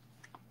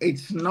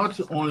 It's not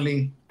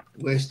only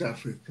West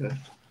Africa.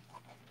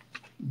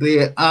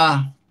 There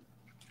are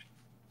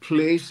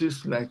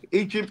places like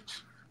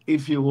Egypt,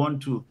 if you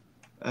want to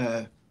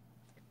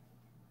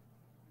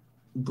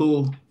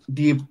go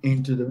deep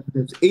into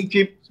there's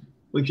Egypt,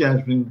 which has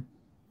been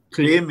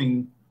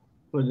claiming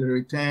for the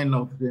return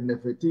of the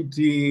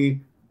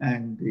Nefertiti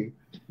and the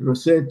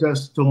Rosetta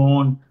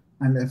Stone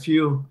and a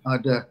few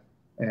other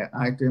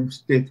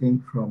items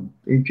taken from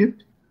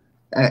Egypt.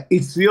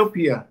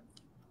 Ethiopia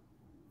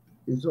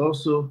is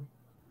also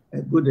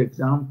a good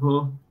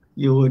example.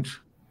 You would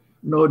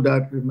no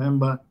doubt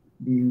remember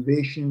the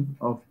invasion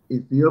of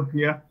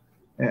Ethiopia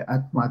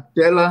at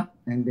Magdala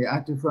and the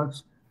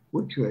artifacts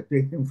which were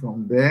taken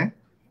from there,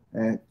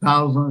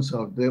 thousands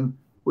of them,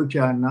 which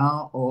are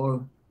now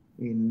all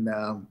in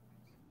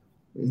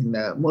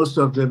most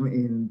of them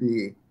in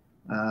the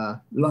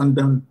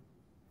London,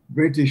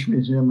 British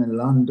Museum in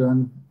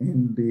London,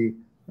 in the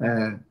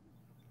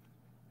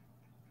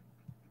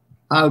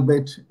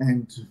Albert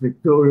and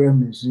Victoria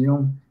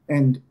Museum,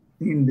 and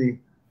in the,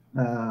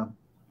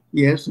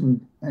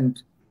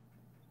 and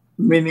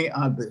many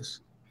others.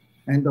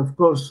 And of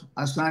course,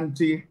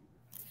 Asante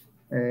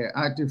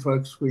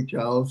artifacts, which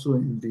are also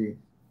in the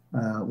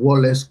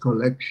Wallace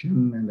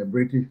collection and the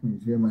British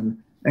Museum.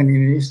 And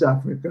in East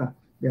Africa,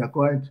 there are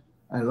quite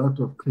a lot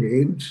of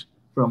claims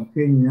from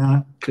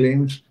Kenya,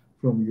 claims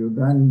from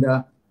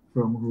Uganda,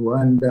 from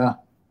Rwanda,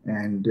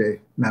 and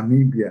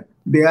Namibia.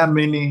 There are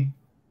many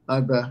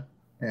other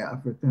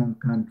African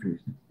countries.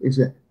 It's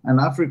an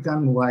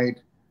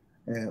African-wide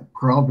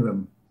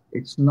problem.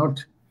 It's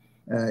not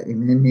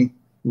in any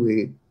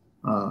way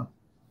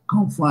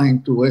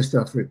confined to West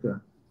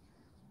Africa.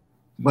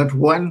 But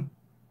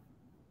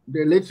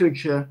the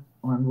literature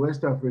on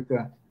West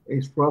Africa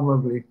is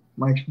probably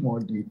much more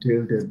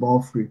detailed and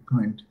more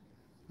frequent.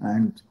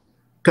 And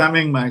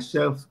coming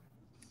myself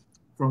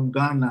from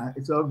Ghana,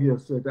 it's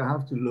obvious that I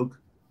have to look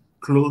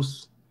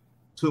close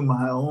to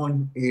my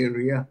own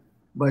area,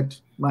 but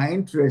my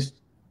interest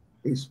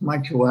is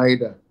much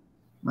wider.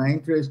 My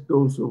interest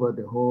goes over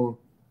the whole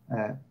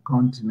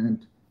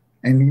continent,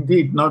 and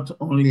indeed not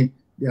only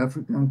the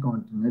African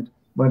continent,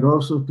 but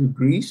also to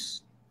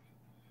Greece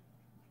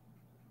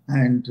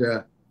and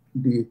a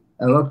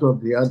lot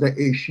of the other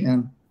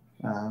Asian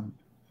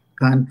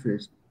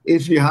countries.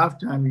 If you have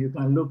time, you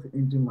can look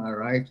into my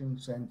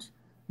writings and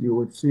you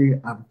would see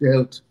I've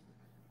dealt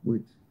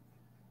with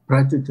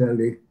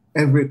practically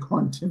every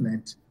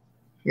continent.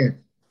 Yes.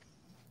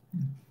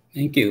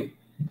 Thank you.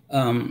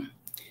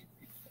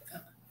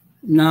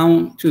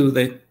 Now to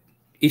the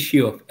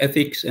issue of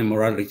ethics and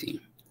morality.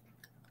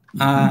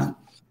 Are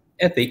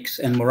ethics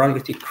and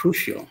morality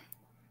crucial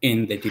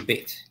in the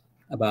debate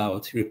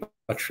about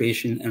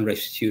repatriation and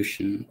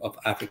restitution of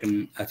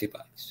African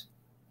artifacts?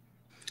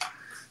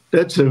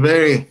 That's a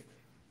very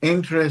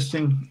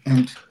interesting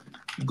and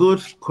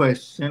good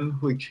question,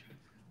 which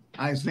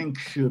I think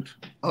should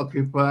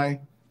occupy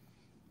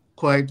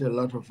quite a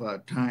lot of our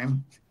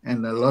time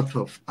and a lot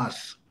of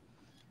us.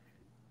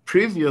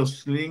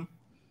 Previously,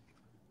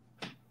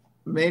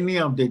 many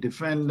of the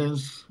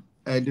defendants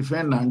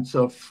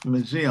of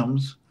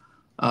museums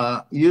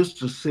used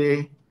to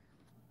say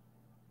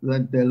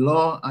that the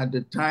law at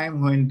the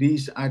time when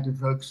these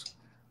artifacts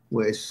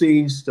were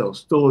seized or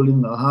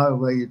stolen, or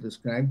however you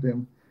describe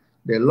them,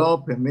 the law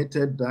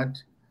permitted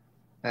that,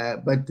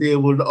 but they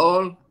would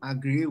all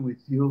agree with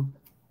you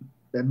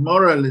that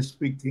morally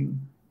speaking,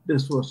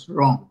 this was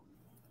wrong.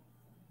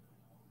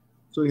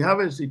 So you have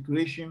a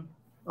situation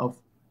of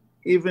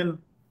even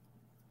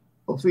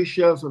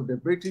officials of the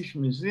British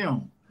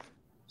Museum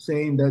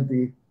saying that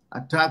the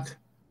attack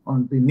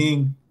on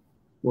Benin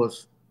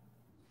was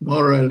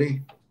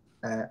morally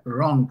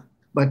wrong,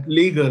 but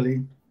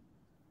legally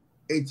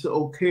it's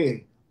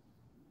okay.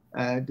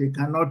 They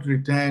cannot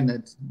return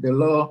it. The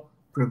law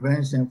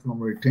prevents them from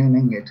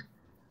returning it.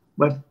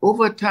 But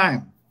over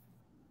time,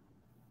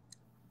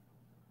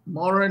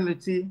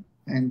 morality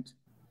and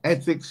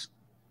ethics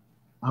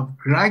have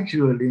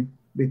gradually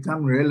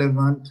become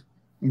relevant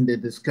in the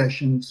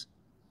discussions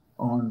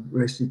on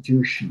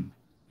restitution.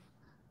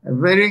 A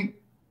very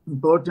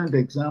important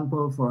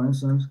example, for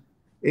instance,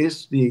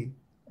 is the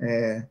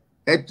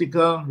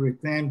ethical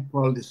return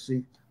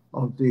policy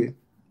of the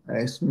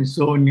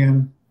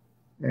Smithsonian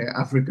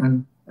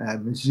African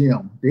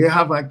Museum. They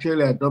have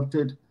actually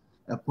adopted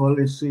a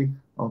policy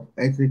of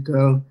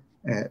ethical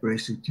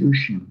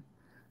restitution.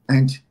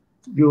 And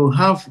you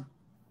have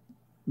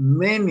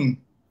many,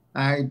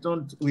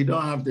 we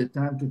don't have the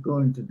time to go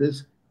into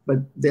this, but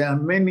there are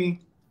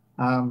many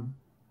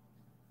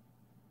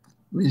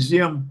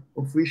museum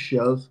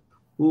officials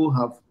who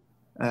have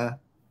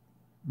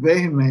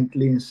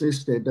vehemently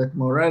insisted that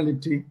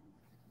morality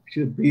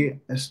should be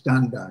a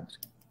standard.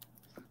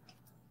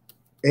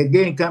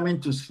 Again, coming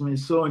to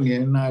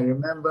Smithsonian, I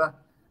remember,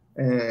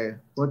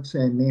 what's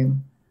her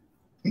name?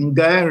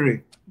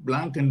 Ingari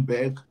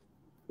Blankenberg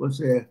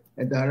was a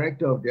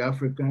director of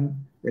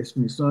the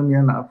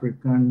Smithsonian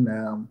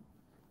African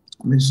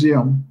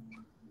Museum.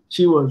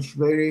 She was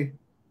very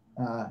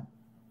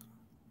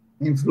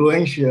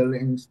influential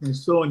in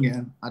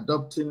Smithsonian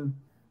adopting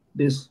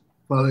this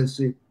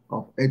policy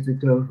of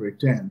ethical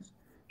returns.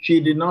 She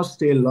did not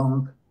stay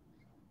long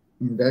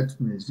in that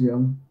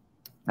museum,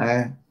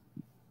 an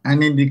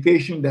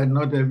indication that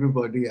not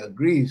everybody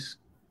agrees.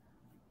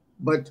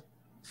 But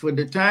for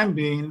the time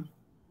being,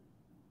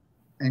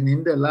 and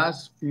in the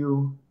last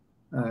few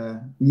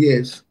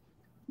years,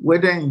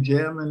 whether in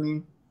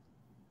Germany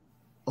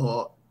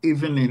or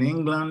even in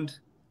England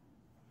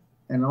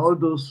and all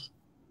those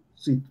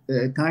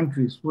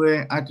countries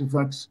where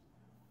artifacts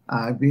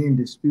are being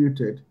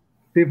disputed,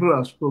 people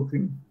have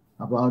spoken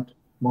about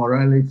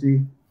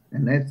morality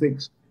and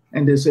ethics,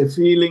 and there's a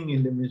feeling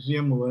in the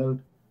museum world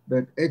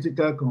that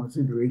ethical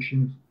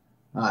considerations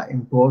are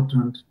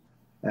important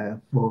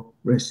for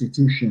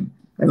restitution.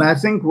 And I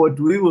think what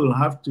we will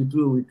have to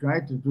do, we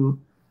try to do,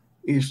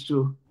 is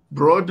to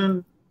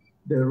broaden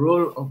the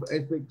role of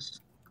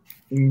ethics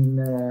in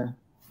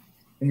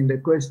the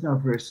question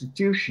of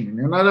restitution.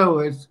 In other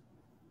words,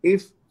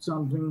 if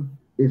something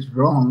is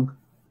wrong,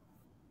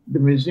 the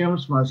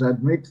museums must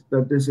admit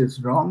that this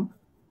is wrong.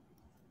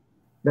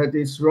 That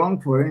it's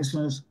wrong, for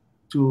instance,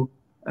 to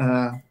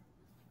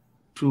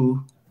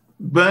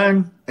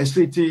burn a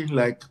city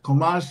like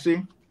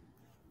Kumasi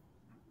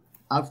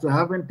after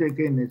having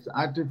taken its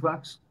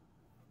artifacts,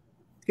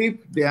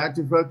 keep the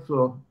artifacts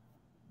for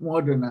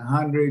more than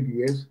 100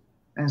 years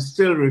and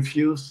still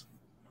refuse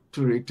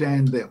to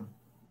return them.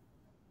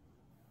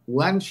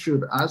 One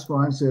should ask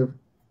oneself,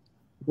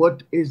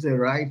 what is the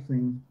right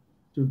thing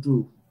to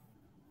do?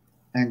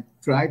 And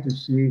try to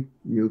see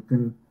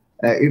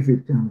if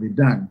it can be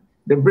done.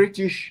 The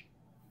British,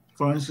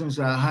 for instance,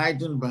 are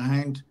hiding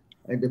behind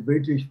the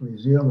British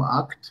Museum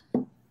Act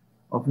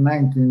of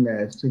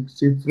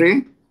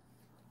 1963.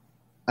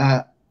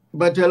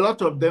 But a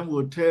lot of them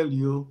will tell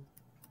you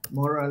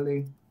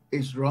morally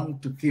it's wrong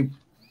to keep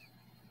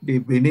the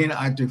Benin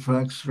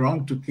artifacts,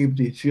 wrong to keep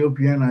the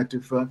Ethiopian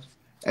artifacts,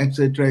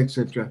 etc.,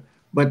 etc.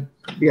 But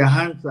their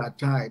hands are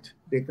tied.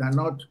 They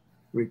cannot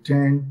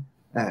return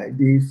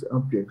these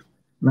objects.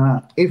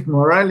 Now, if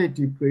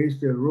morality plays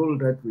the role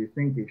that we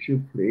think it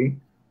should play,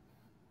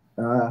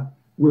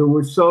 we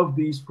will solve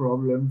these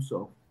problems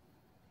of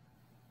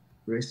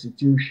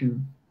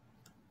restitution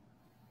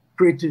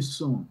pretty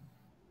soon.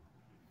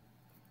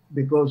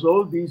 Because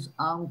all these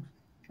armed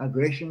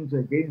aggressions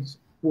against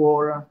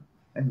poorer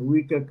and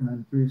weaker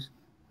countries,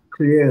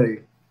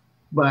 clearly,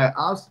 by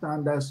our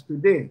standards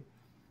today,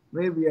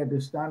 maybe at the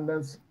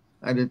standards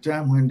at the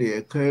time when they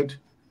occurred,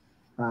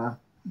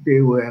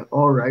 they were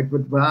all right,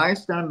 but by our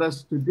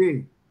standards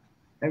today,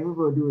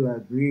 everybody will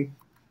agree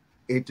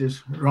it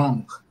is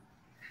wrong.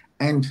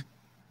 And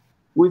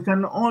we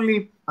can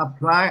only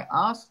apply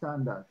our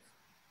standards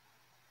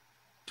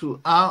to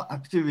our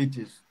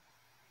activities,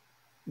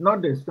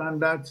 not the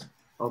standards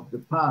of the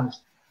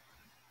past.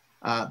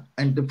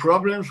 And the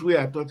problems we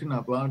are talking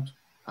about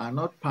are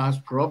not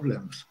past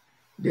problems.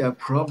 They are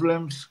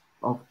problems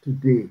of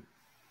today.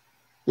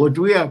 What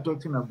we are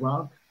talking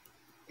about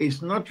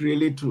is not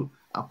really to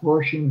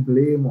apportion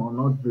blame or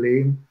not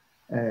blame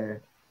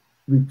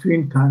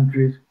between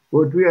countries.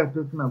 What we are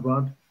talking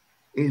about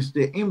is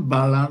the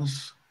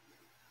imbalance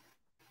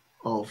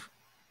of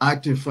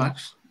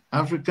artifacts,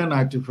 African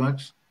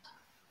artifacts,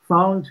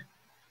 found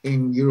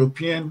in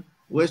European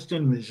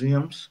Western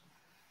museums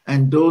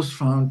and those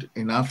found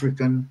in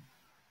African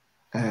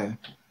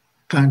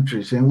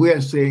countries. And we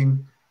are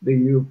saying the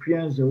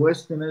Europeans, the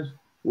Westerners,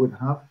 would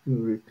have to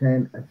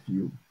return a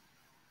few.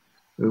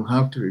 They will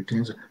have to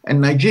return some.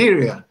 And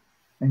Nigeria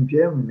and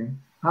Germany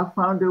have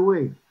found a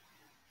way.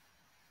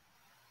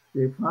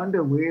 They found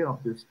a way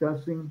of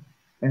discussing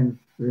and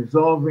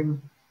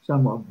resolving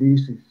some of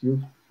these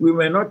issues. We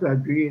may not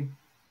agree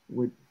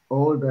with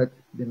all that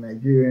the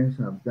Nigerians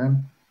have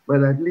done,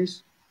 but at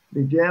least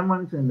the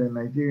Germans and the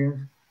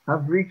Nigerians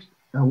have reached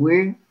a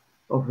way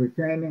of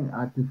returning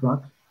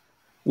artifacts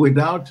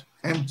without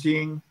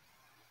emptying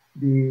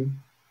the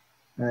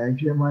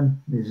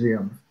German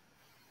museum.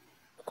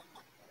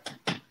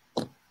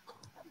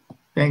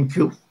 Thank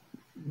you.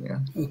 Yeah.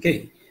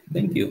 Okay,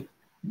 thank you.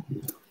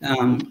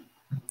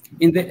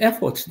 In the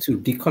effort to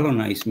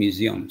decolonize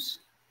museums,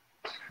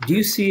 do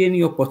you see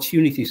any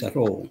opportunities at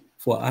all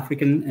for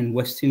African and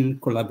Western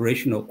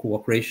collaboration or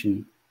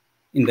cooperation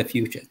in the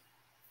future?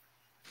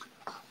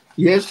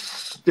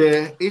 Yes,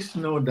 there is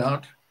no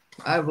doubt.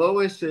 I've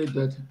always said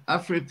that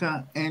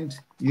Africa and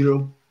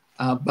Europe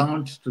are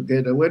bound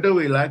together, whether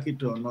we like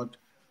it or not.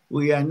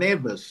 We are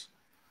neighbors,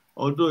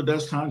 although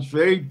that sounds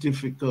very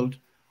difficult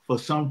for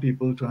some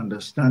people to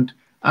understand.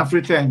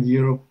 Africa and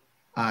Europe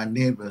are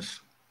neighbors.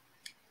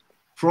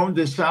 From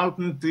the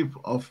southern tip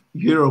of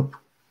Europe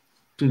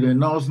to the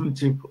northern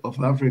tip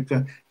of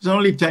Africa, it's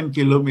only 10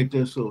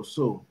 kilometers or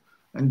so.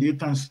 And you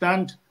can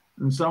stand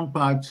in some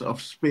parts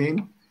of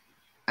Spain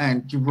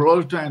and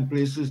Gibraltar and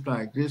places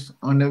like this.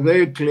 On a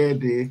very clear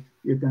day,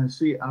 you can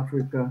see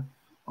Africa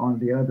on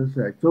the other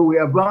side. So we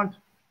are bound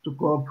to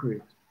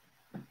cooperate.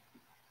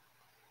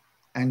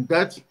 And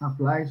that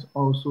applies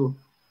also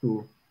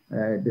to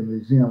the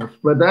museums.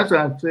 But as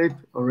I've said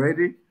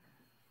already,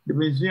 the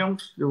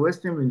museums, the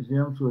Western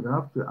museums would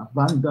have to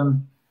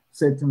abandon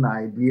certain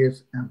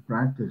ideas and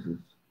practices.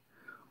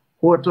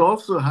 What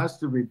also has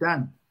to be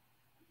done,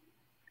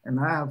 and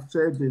I have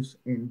said this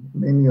in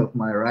many of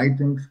my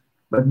writings,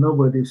 but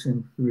nobody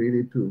seems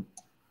really to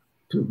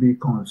be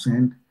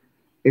concerned,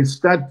 is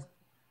that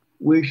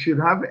we should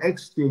have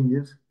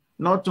exchanges,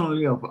 not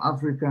only of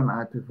African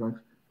artifacts,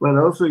 but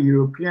also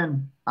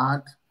European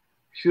art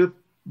should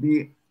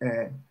be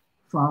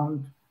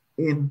found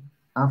in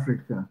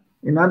Africa.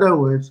 In other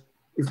words,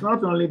 it's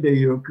not only the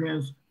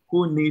Europeans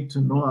who need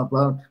to know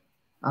about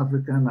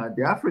African art,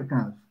 the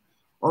Africans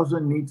also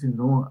need to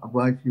know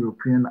about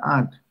European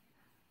art.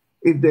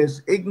 If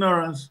there's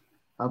ignorance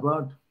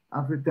about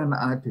African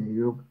art in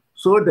Europe,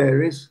 so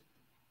there is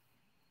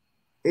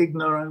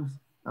ignorance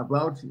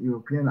about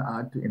European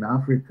art in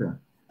Africa,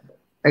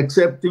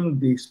 excepting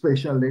the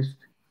specialists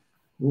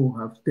who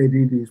have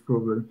studied these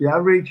problems. The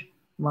average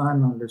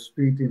man on the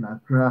street in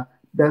Accra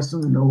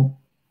doesn't know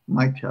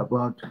much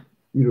about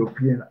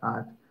European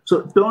art.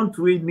 So don't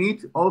we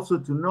need also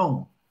to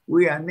know?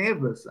 We are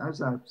neighbors,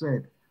 as I've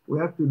said. We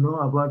have to know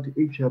about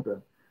each other.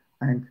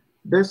 And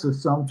this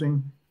is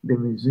something the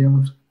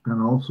museums can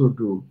also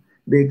do.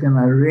 They can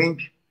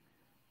arrange,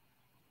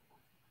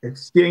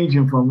 exchange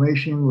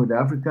information with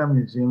African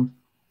museums,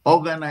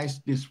 organize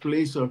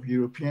displays of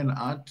European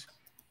art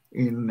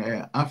in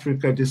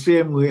Africa the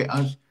same way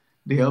as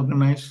they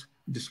organize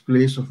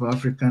displays of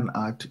African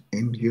art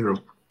in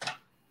Europe.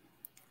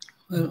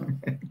 Well,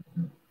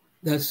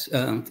 that's,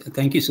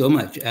 thank you so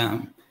much.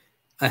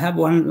 I have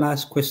one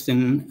last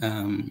question,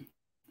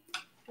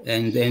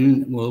 and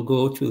then we'll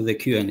go to the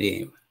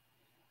Q&A.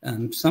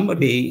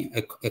 Somebody,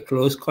 a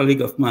close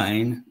colleague of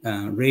mine,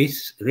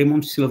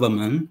 Raymond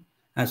Silverman,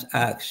 has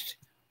asked,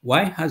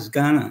 why has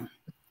Ghana,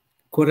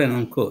 quote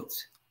unquote,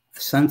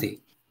 Asante,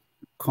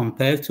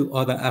 compared to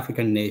other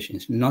African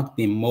nations, not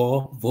been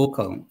more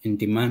vocal in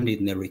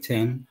demanding the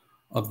return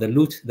of the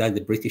loot that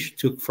the British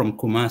took from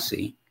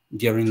Kumasi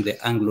during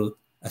the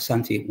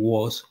Anglo-Asante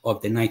Wars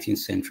of the 19th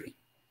century?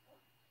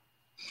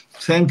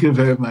 Thank you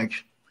very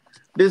much.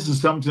 This is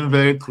something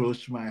very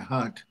close to my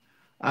heart.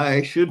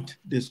 I should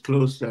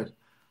disclose that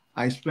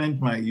I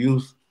spent my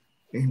youth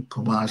in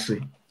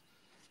Kumasi.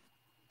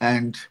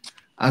 And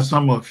as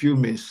some of you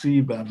may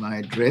see by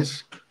my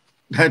dress,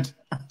 that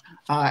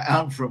I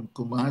am from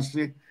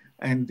Kumasi,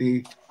 and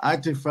the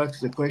artifacts,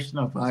 the question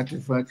of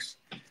artifacts,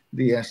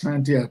 the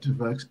Asante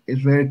artifacts, is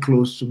very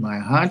close to my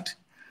heart.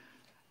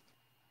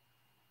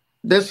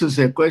 This is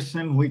a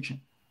question which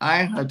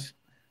I had,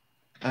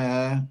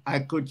 I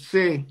could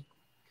say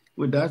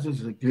without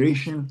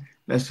exaggeration,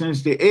 that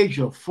since the age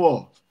of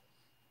 4,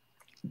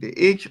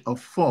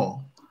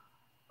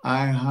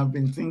 I have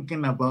been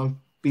thinking about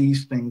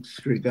these things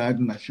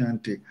regarding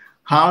Ashanti.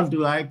 How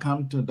do I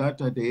come to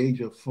that at the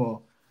age of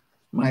 4?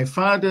 My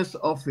father's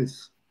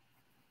office,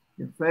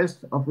 the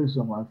first office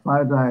of my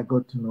father I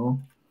got to know,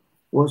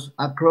 was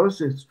across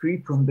the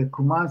street from the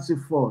Kumasi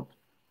Fort,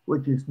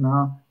 which is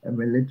now a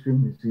military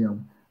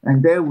museum.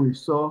 And there we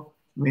saw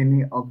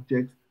many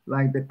objects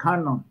like the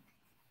cannon,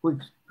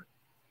 which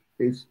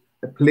is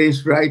a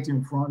place right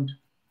in front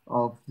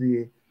of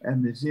the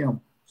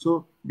museum.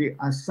 So the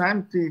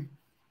Asante,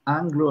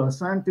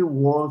 Anglo-Asante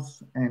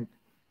wars and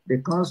the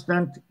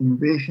constant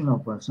invasion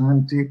of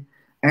Asante,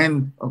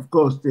 and of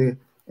course the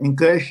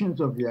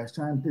incursions of the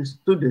Asantes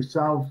to the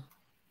south,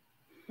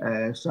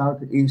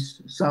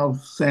 southeast,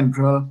 south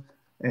central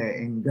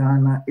in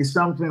Ghana is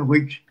something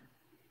which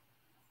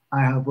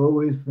I have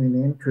always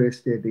been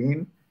interested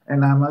in.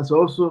 And I must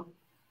also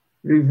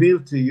reveal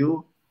to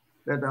you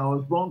that I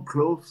was born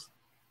close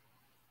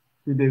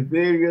to the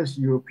various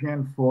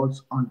European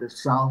forts on the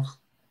south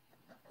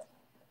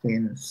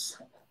in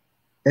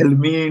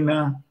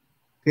Elmina,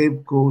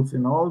 Cape Coast,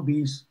 and all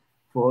these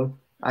forts.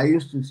 I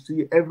used to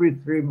see every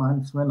 3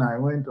 months when I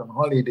went on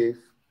holidays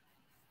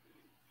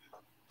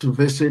to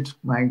visit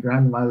my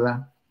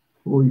grandmother,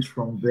 who is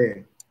from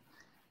there.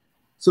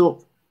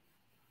 So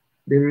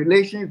the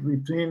relations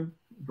between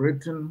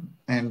Britain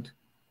and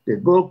the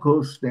Gold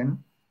Coast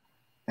then,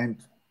 and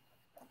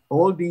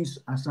all these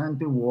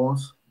Asante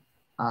wars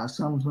are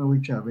something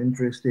which have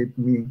interested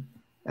me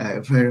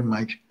very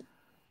much.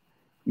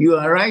 You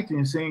are right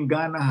in saying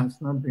Ghana has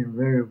not been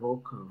very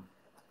vocal.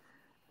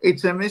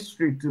 It's a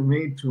mystery to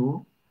me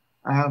too.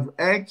 I have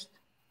urged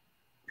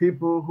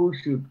people who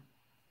should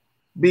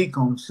be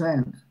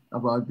concerned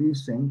about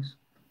these things.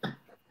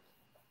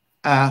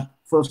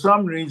 For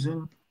some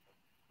reason,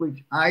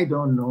 which I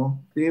don't know,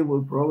 they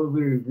will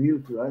probably reveal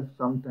to us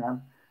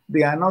sometime,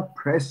 they are not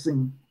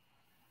pressing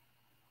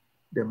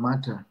the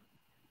matter.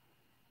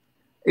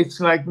 It's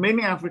like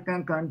many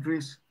African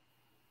countries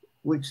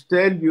which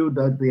tell you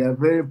that they are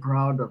very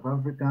proud of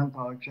African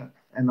culture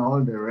and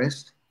all the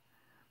rest.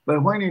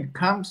 But when it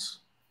comes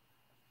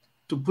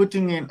to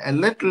putting in a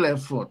little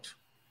effort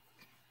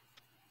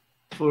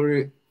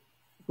for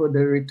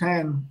the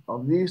return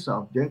of these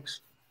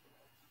objects,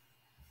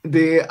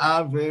 they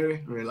are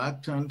very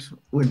reluctant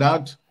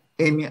without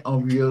any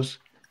obvious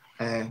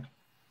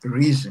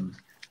reason.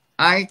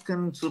 I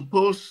can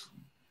suppose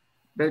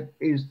that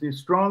is the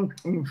strong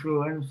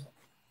influence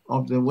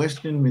of the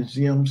Western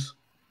museums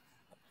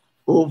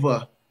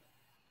over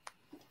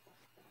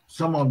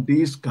some of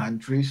these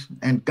countries,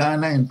 and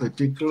Ghana in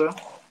particular,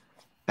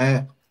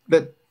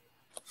 that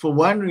for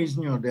one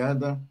reason or the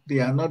other, they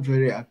are not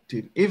very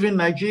active. Even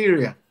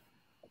Nigeria,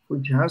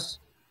 which has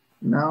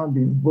now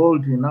been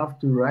bold enough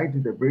to write to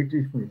the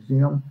British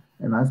Museum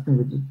and ask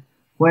them,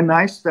 when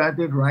I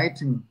started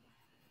writing,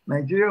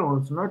 Nigeria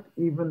was not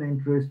even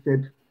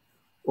interested,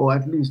 or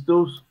at least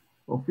those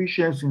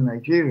officials in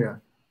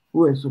Nigeria who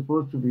were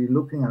supposed to be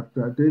looking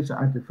after these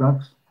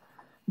artifacts,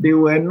 they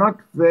were not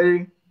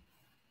very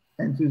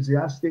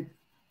enthusiastic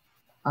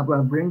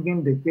about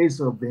bringing the case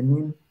of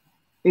Benin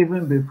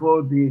even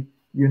before the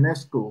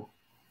UNESCO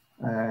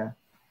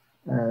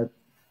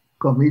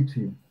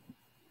committee.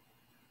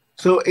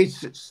 So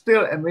it's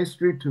still a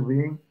mystery to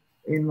me.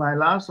 In my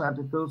last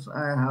articles,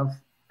 I have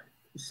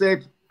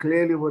said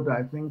clearly what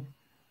I think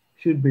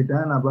should be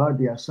done about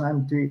the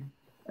Asante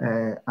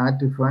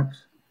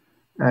artifacts.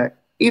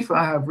 If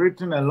I have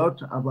written a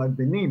lot about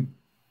Benin,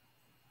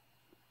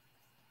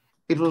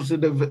 it was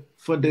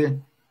for the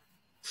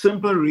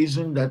simple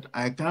reason that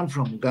I come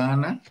from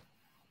Ghana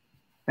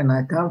and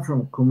I come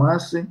from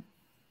Kumasi,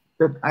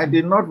 that I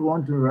did not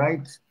want to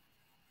write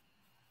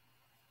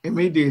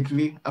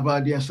immediately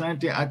about the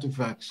Asante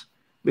artifacts,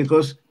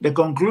 because the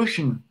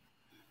conclusion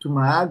to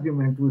my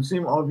argument will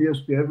seem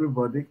obvious to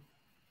everybody,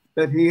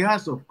 that he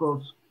has, of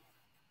course,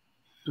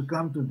 to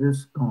come to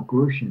this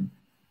conclusion.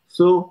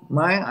 So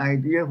my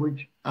idea,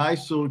 which I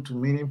sold to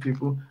many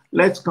people,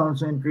 let's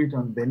concentrate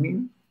on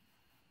Benin.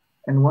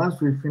 And once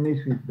we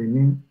finish with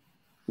Benin,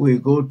 we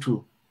go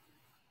to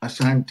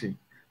Asante.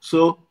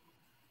 So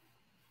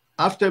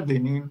after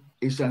Benin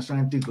is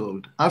Asante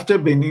gold. After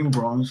Benin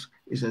bronze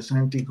is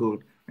Asante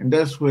gold. And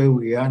that's where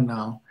we are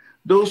now.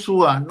 Those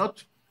who are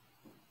not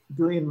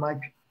doing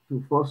much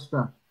to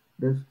foster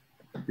this,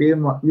 we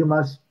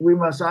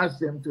must ask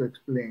them to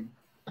explain.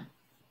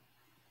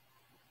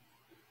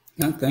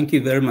 Yeah, thank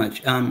you very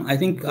much. I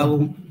think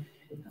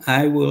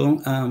I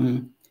will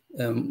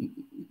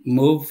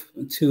move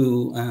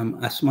to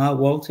Asma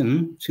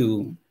Walton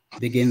to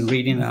begin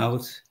reading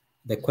out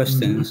the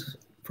questions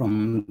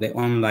from the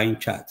online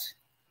chat.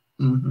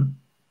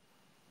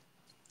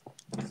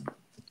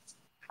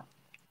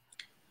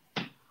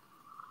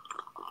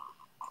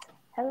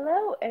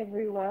 Hello,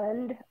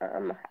 everyone.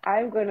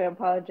 I'm going to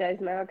apologize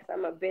now because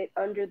I'm a bit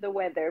under the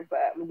weather, but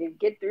I'm going to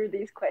get through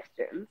these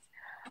questions.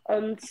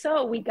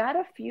 So we got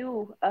a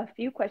few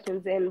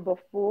questions in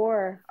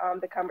before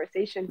the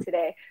conversation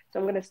today, so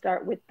I'm going to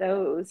start with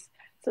those.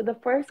 So the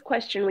first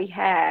question we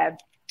have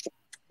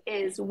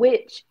is,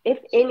 which, if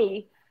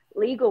any,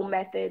 legal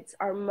methods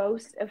are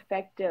most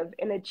effective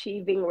in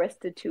achieving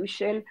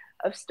restitution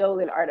of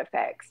stolen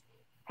artifacts?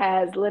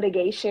 Has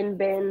litigation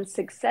been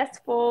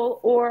successful,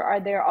 or are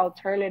there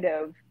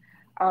alternative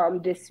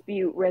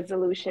dispute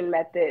resolution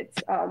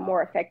methods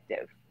more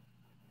effective?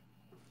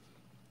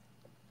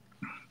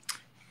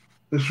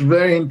 It's a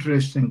very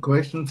interesting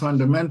question,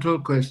 fundamental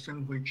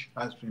question, which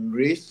has been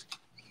raised.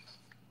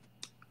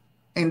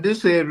 In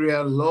this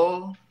area,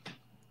 law,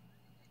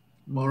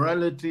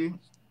 morality,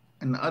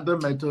 and other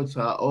methods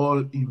are all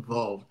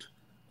involved.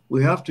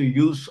 We have to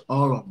use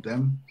all of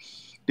them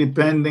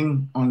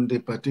depending on the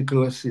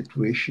particular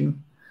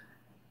situation.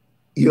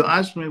 You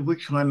asked me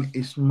which one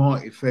is more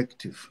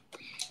effective.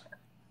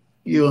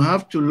 You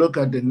have to look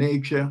at the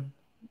nature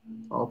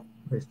of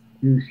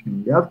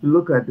restitution. You have to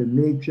look at the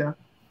nature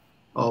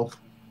of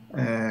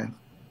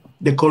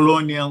the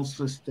colonial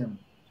system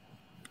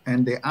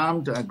and the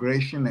armed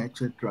aggression,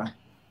 etc.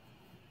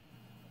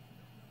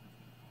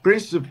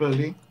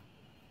 Principally,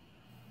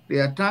 the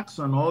attacks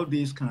on all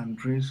these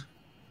countries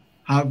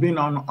have been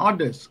on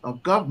orders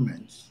of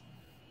governments.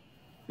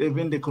 They've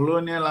been the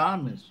colonial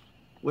armies,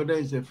 whether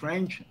it's the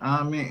French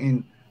army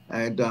in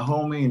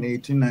Dahomey in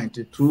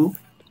 1892,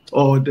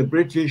 or the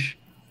British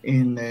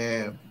in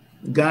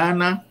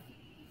Ghana,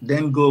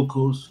 then Gold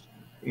Coast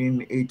in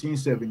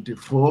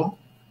 1874,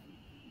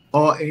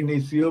 or in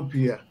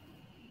Ethiopia,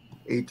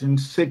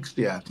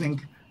 1860, I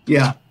think.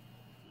 Yeah.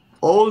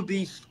 all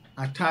these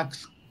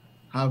attacks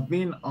have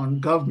been on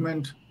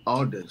government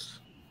orders.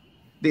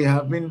 They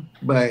have been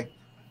by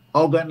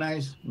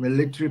organized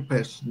military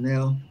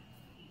personnel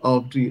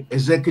of the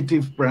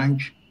executive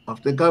branch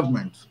of the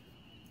government.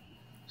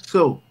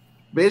 So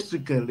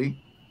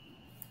basically,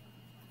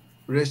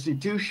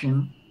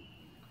 restitution,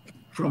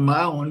 from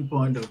my own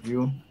point of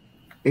view,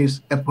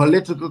 is a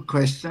political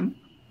question.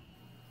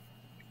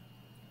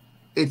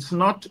 It's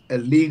not a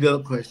legal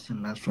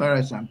question as far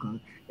as I'm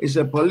concerned. It's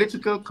a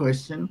political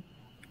question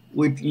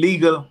with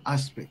legal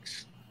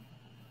aspects.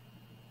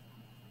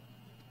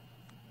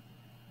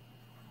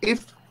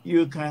 If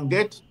you can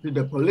get to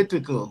the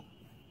political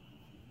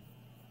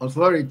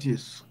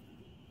authorities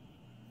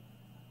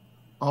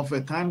of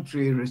a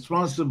country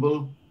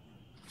responsible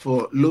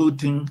for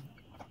looting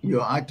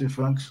your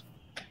artifacts,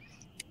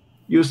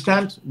 you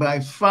stand by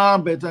far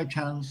better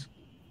chance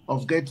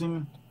of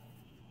getting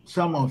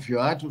some of your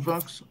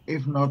artifacts,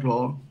 if not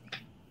all,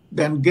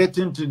 than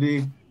getting to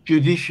the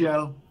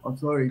judicial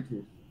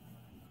authorities.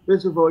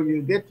 First of all,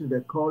 you get to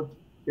the court,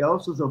 there are all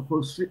sorts of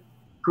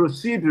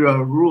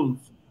procedural rules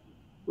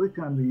which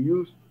can be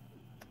used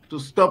to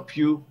stop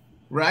you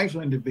right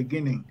from the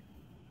beginning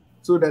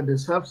so that the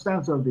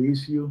substance of the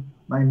issue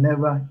might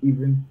never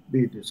even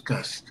be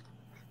discussed.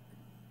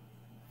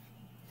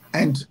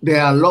 And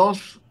there are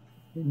laws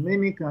in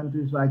many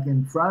countries, like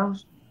in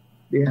France,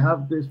 they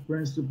have this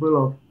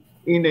principle of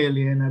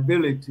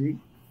inalienability,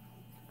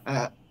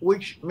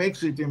 which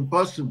makes it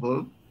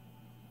impossible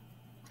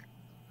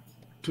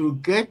to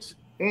get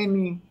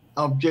any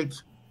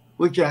object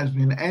which has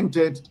been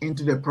entered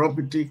into the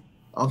property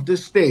of the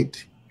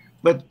state.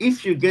 But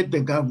if you get the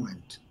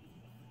government,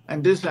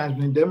 and this has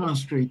been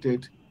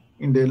demonstrated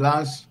in the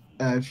last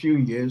few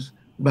years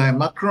by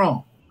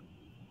Macron,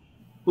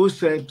 who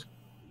said,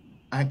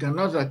 I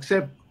cannot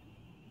accept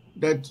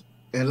that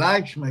a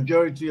large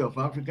majority of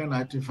African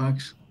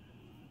artifacts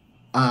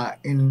are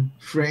in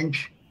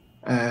French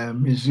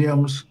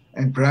museums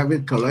and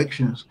private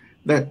collections,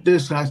 that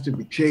this has to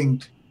be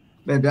changed,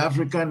 that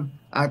African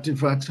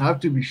artifacts have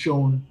to be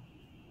shown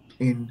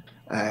in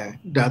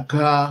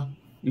Dakar,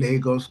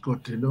 Lagos,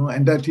 Cotonou,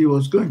 and that he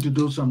was going to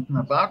do something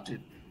about it.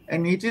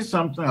 And he did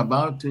something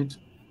about it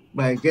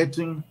by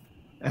getting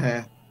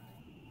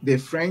the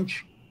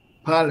French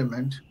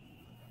Parliament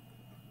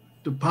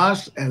to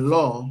pass a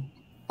law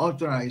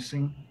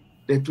authorizing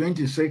the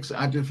 26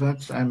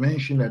 artifacts I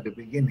mentioned at the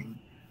beginning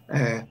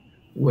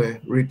were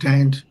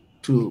returned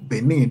to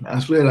Benin,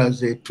 as well as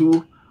the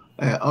two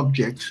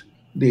objects,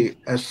 the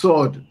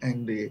sword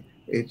and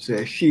its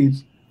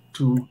sheath,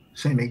 to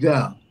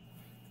Senegal.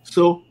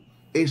 So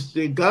it's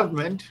the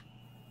government,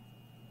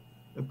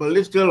 the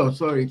political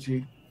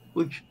authority,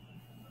 which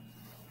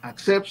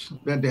accepts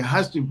that there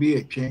has to be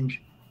a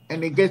change,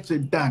 and it gets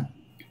it done.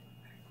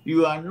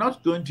 You are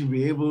not going to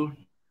be able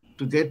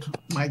to get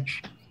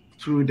much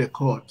through the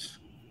courts.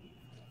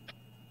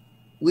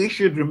 We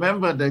should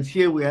remember that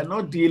here we are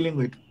not dealing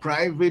with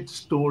private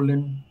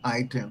stolen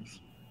items,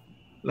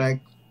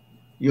 like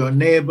your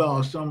neighbor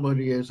or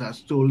somebody else has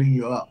stolen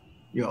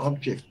your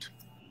object.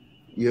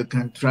 You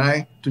can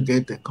try to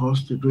get the court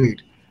to do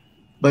it.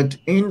 But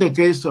in the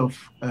case of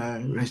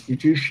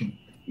restitution,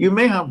 you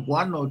may have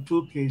one or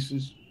two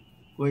cases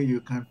where you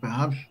can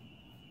perhaps,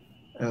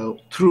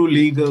 through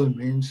legal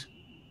means,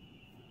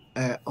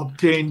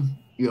 obtain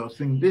your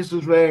thing. This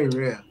is very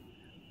rare.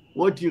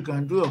 What you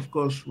can do, of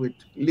course, with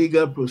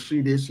legal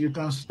procedures, you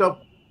can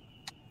stop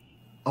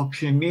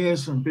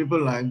auctioneers and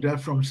people like that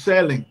from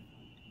selling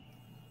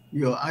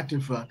your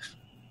artifacts.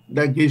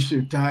 That gives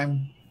you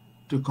time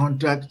to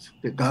contact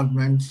the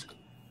governments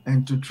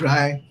and to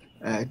try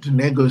to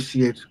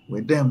negotiate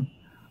with them.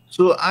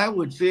 So I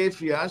would say,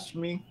 if you ask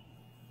me,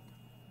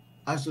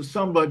 as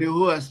somebody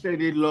who has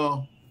studied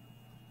law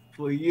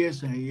for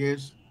years and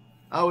years,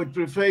 I would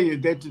prefer you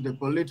get to the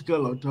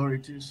political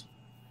authorities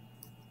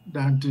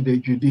than to the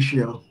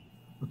judicial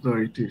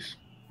authorities.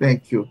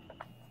 Thank you.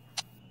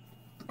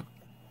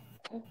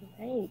 All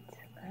right.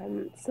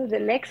 So the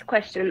next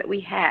question that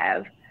we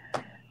have,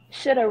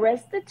 should a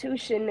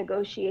restitution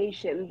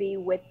negotiation be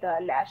with the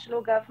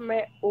national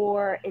government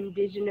or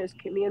indigenous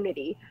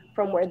community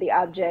from where the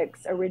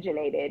objects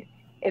originated?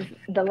 If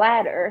the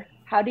latter,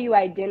 how do you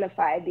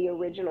identify the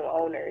original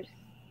owners?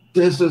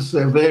 This is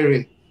a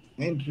very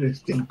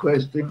interesting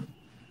question,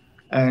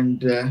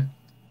 and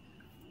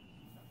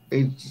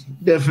it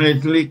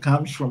definitely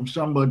comes from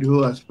somebody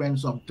who has spent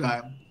some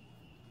time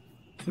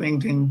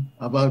thinking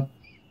about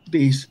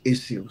these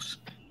issues.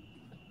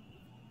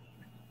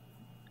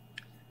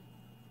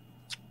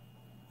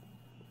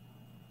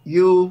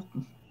 You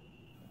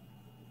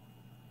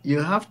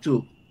have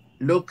to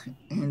look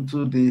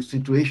into the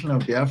situation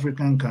of the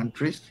African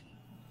countries.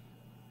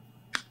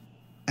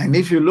 And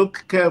if you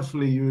look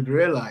carefully, you would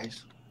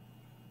realize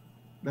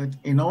that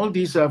in all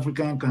these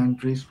African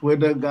countries,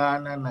 whether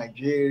Ghana,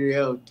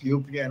 Nigeria,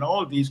 Ethiopia, and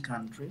all these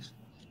countries,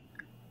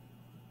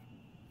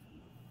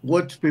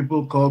 what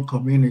people call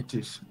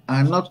communities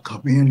are not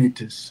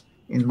communities,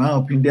 in my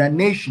opinion, they are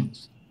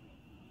nations.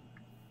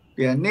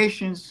 There are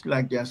nations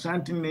like the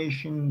Asante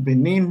Nation,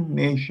 Benin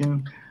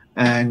Nation,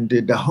 and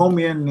the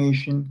Dahomian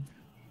Nation,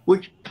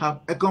 which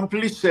have a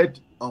complete set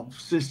of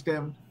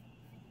systems,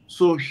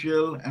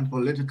 social and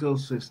political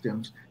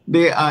systems.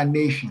 They are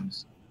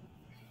nations.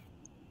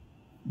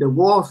 The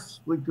wars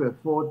which were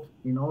fought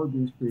in all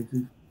these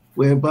places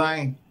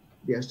whereby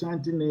the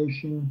Asante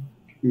Nation,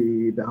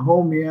 the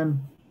Dahomian,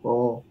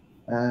 or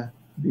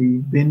the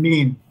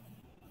Benin.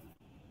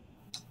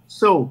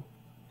 So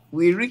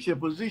we reach a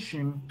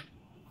position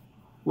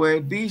where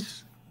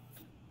these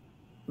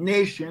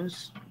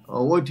nations,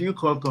 or what you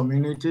call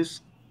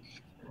communities,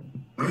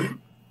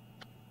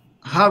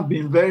 have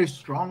been very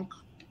strong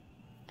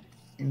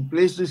in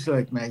places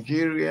like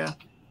Nigeria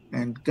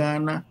and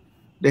Ghana.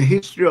 The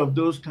history of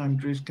those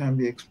countries can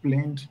be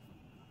explained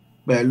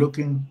by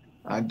looking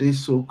at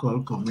these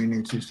so-called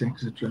communities,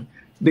 etc.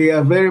 They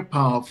are very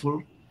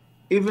powerful,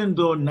 even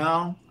though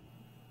now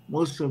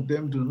most of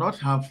them do not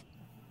have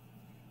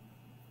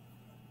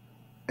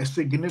a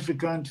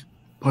significant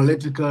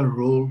political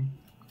role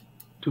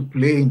to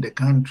play in the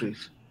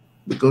countries,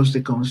 because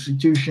the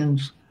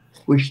constitutions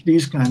which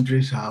these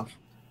countries have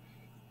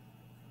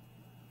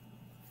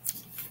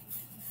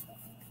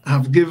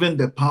given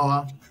the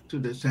power to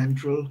the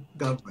central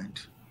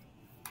government.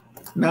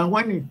 Now,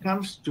 when it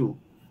comes to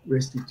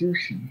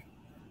restitution,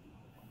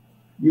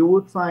 you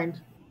would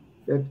find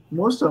that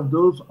most of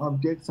those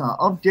objects are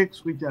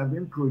objects which have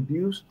been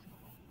produced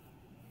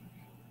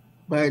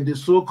by the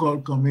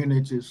so-called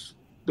communities,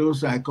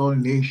 those I call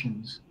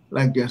nations,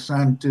 like the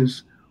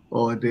Asantes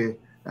or the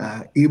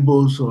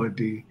Igbos or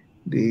the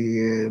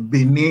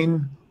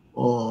Benin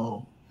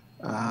or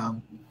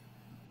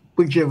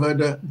whichever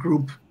other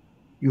group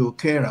you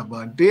care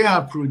about. They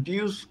have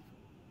produced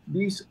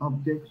these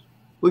objects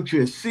which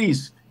were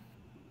seized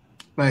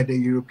by the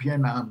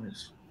European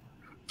armies.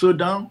 So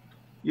now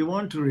you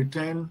want to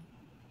return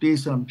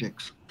these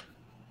objects.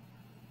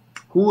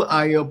 Who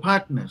are your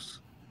partners?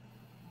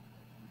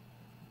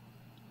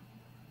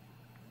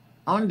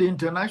 On the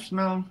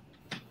international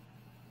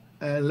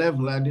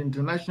level, at the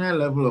international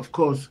level, of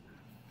course,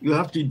 you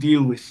have to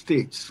deal with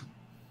states.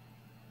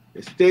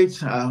 The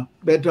states are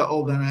better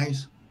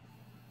organized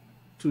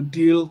to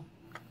deal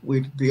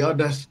with the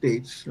other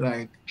states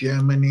like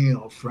Germany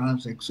or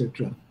France,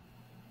 etc.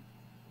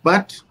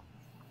 But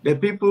the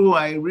people who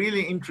are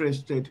really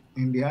interested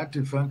in the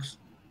artifacts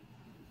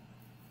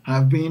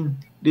have been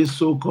these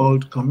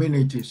so-called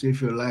communities,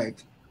 if you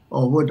like,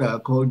 or what are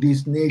called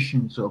these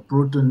nations or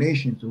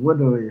proto-nations or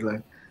whatever you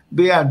like.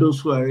 They are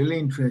those who are really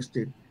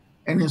interested.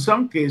 And in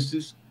some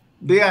cases,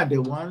 they are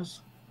the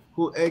ones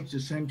who urge the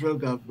central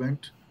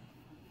government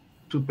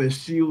to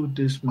pursue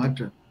this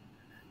matter.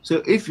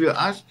 So if you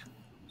ask,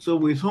 so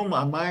with whom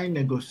am I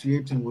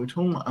negotiating? With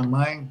whom am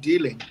I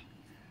dealing?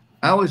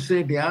 I would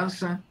say the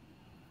answer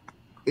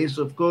is,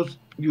 of course,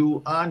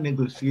 you are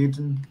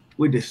negotiating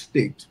with the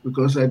state,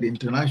 because at the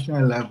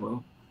international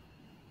level,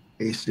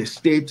 it's the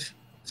state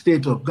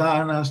of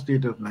Ghana,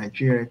 state of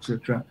Nigeria,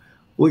 etc.,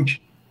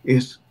 which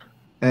is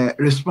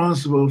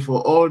responsible for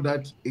all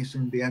that is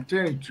in their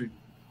territory.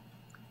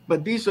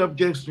 But these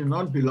objects do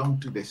not belong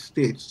to the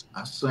states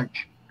as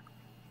such.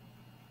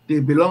 They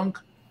belong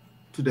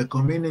to the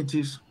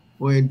communities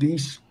where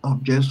these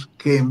objects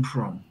came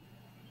from.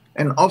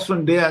 And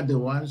often they are the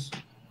ones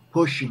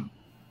pushing.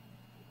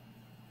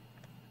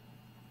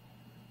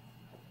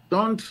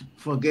 Don't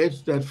forget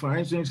that, for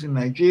instance, in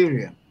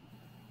Nigeria,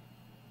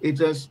 it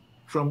has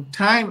from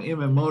time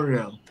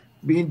immemorial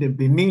been the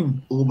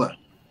Benin Oba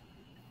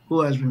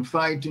who has been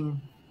fighting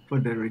for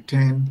the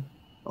return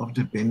of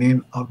the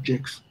Benin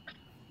objects.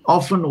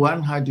 Often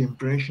one had the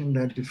impression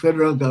that the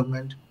federal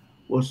government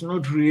was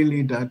not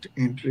really that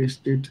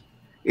interested.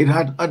 It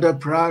had other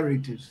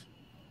priorities,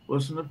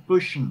 was not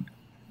pushing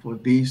for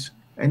these.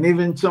 And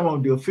even some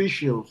of the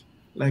officials,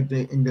 like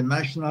in the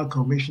National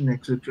Commission,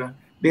 etc.,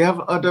 they have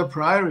other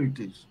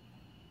priorities.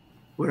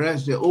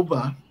 Whereas the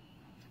Oba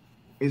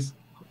is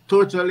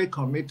totally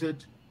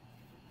committed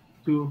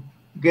to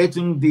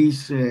getting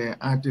these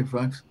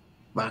artifacts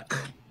back.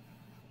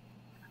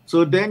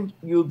 So then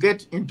you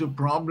get into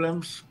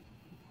problems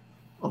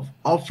of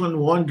often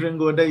wondering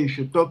whether you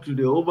should talk to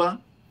the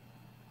Oba,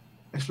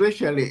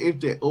 especially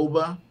if the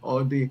Oba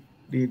or the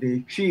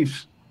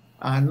chiefs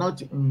are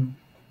not in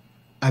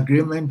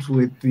agreement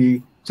with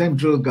the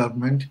central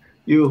government.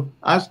 You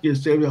ask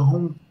yourself,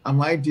 whom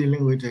am I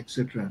dealing with,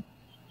 etc.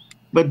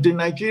 But the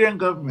Nigerian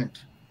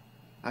government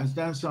has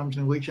done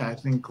something which I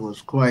think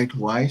was quite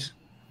wise.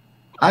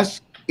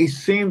 As it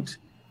seemed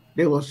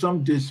there was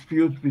some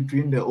dispute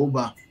between the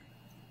Oba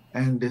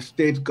and the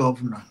state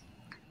governor,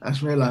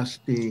 as well as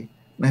the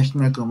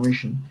National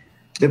Commission,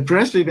 the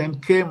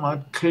president came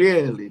out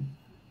clearly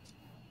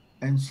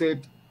and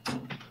said,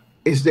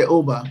 it's the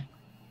Oba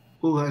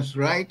who has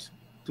right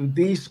to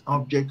these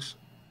objects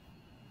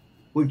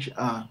which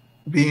are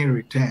being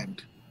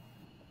returned.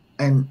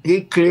 And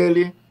he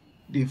clearly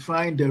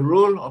defined the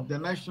role of the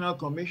National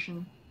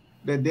Commission,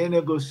 that they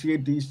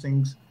negotiate these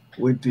things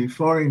with the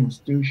foreign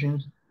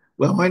institutions.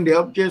 But when the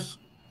objects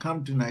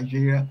come to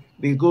Nigeria,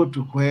 they go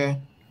to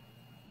where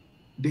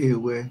they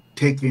were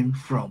taken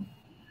from.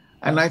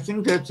 And I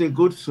think that's a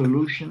good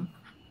solution,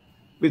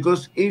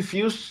 because if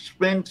you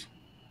send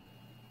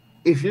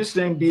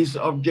these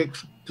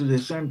objects to the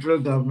central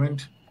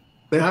government,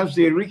 perhaps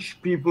they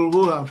reach people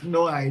who have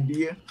no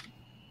idea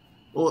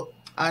or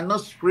are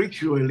not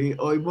spiritually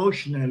or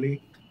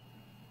emotionally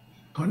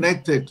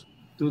connected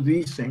to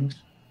these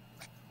things.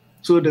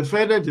 So the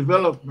further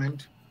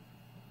development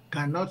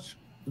cannot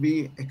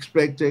be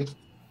expected.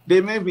 They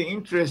may be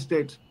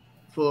interested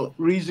for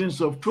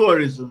reasons of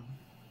tourism,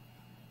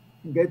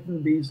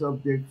 getting these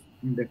objects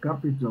in the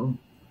capital,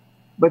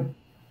 but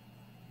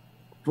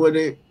for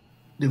the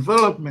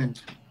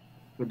development,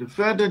 for the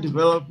further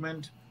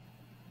development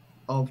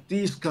of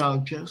these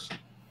cultures,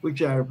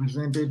 which are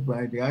represented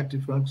by the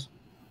artifacts,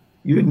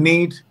 you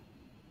need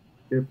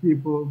the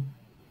people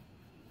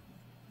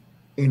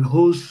in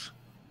whose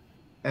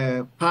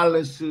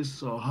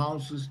palaces or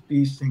houses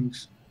these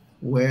things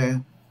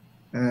were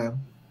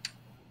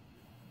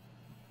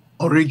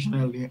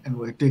originally and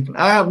were taken.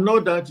 I have no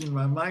doubt in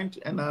my mind,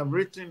 and I've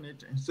written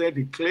it and said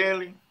it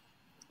clearly,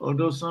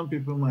 although some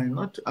people might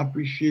not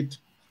appreciate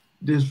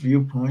this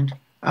viewpoint.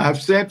 I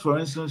have said, for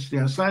instance, the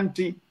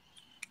Asante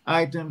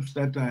items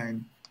that are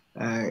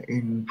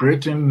in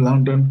Britain,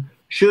 London,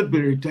 should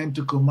be returned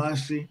to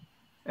Kumasi,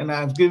 and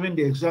I've given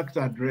the exact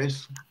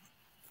address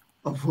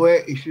of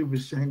where it should be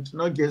sent,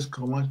 not just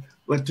Kumasi,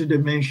 but to the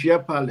Menchia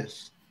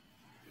Palace,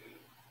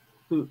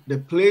 to the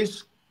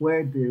place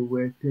where they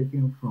were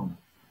taken from.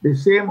 The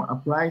same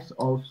applies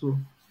also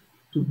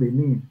to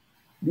Benin.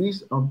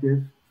 These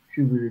objects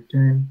should be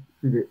returned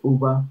to the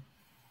Oba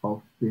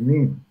of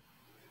Benin.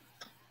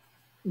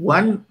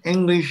 One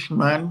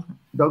Englishman,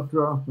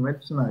 Doctor of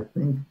Medicine, I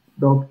think,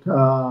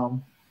 Dr.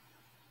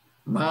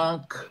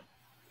 Mark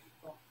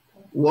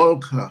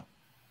Walker,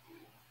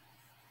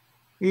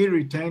 he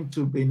returned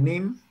to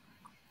Benin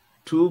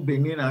 2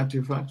 Benin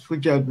artifacts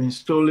which had been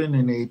stolen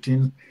in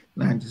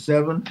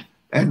 1897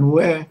 and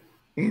were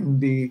in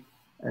the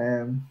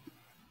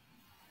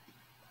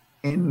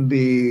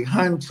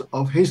hands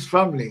of his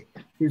family.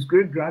 His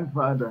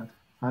great-grandfather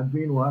had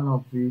been one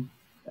of the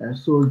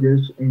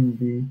soldiers in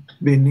the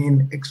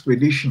Benin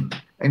expedition,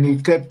 and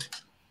he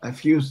kept a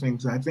few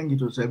things. I think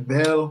it was a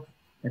bell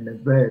and a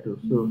bed or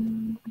so.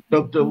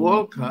 Dr.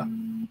 Walker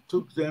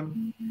took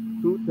them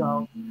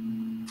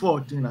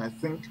 2014, I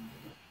think.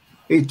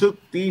 He took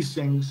these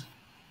things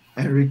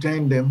and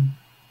returned them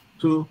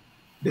to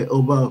the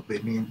Oba of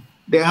Benin.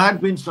 There had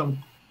been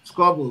some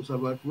squabbles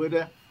about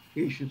whether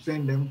he should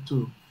send them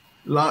to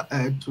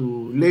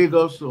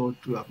Lagos or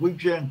to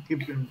Abuja and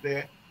keep them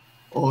there,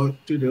 or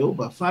to the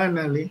Oba.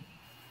 Finally,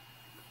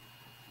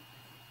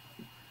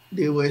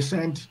 they were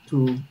sent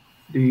to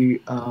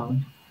the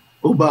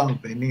Oba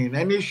of Benin.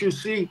 And you should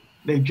see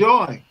the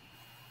joy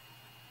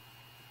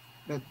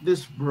that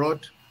this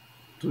brought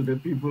to the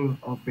people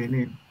of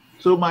Benin.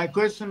 So my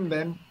question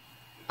then,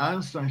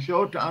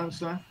 short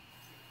answer,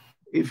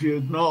 if you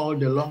ignore all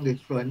the long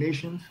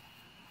explanations,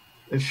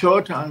 the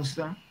short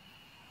answer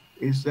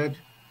is that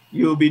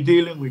you'll be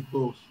dealing with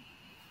both.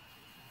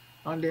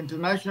 On the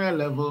international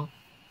level,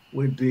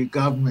 with the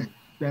government,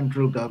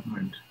 central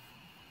government.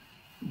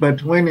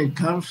 But when it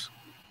comes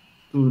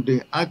to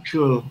the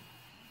actual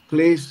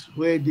place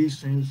where these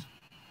things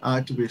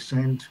are to be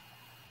sent,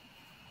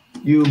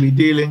 you'll be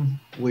dealing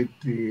with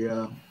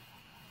the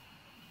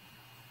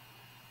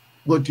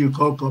what you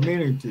call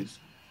communities.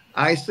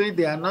 I say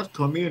they are not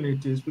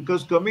communities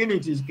because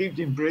communities give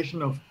the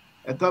impression of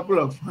a couple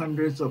of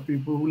hundreds of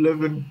people who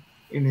live in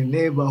a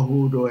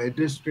neighborhood or a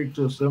district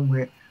or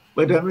somewhere.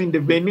 But I mean, the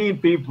Benin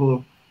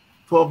people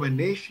form a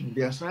nation,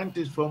 the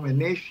Asantes form a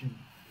nation,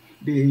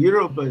 the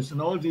Yorubas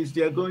and all these,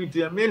 they are going to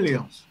their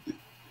millions.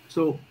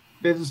 So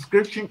the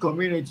description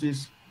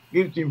communities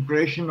give the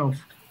impression of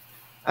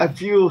a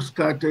few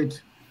scattered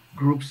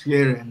groups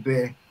here and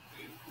there.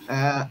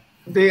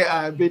 They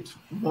are a bit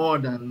more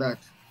than that.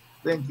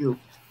 Thank you.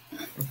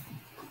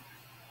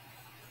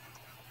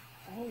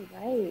 All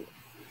right.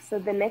 So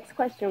the next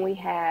question we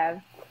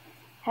have,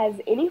 has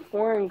any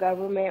foreign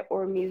government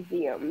or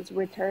museums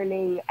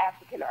returning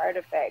African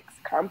artifacts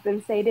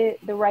compensated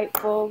the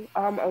rightful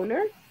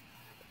owners?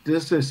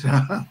 This is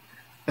a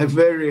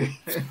very,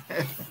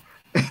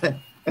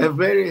 a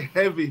very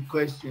heavy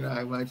question,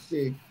 I might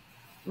say.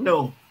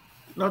 No,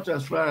 not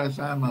as far as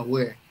I'm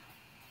aware.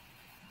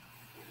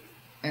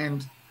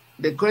 And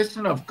the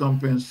question of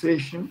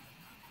compensation,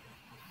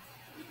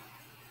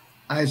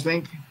 I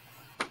think,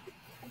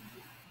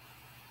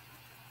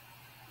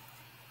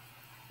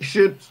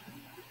 should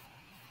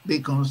be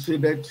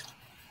considered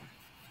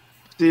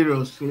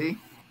seriously,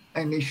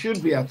 and it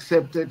should be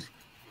accepted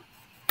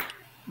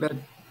that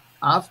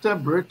after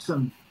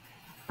Britain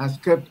has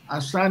kept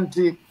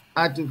Asante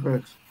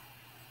artifacts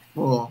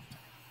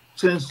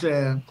since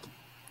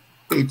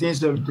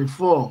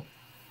 1874,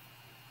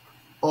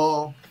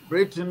 or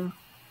Britain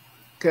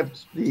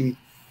kept the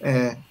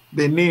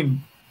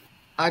Benin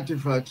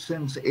artifacts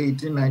since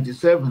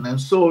 1897 and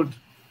sold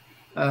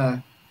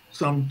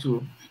some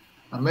to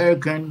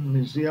American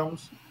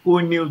museums who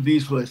knew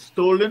these were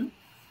stolen,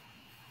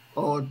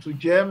 or to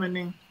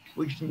Germany,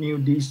 which knew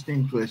these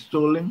things were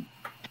stolen,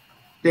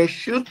 there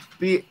should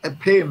be a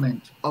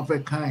payment of a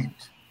kind.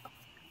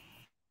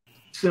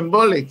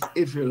 Symbolic,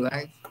 if you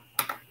like.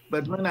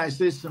 But when I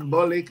say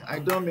symbolic, I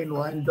don't mean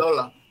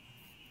 $1.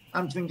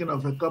 I'm thinking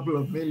of a couple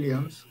of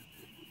millions.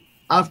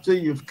 After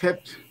you've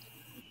kept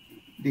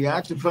the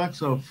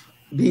artifacts of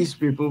these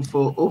people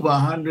for over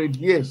 100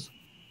 years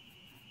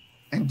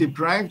and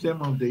deprived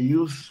them of the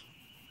use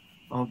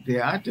of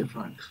their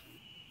artifacts.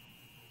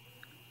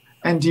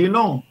 And you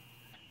know,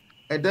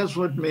 and that's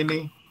what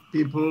many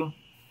people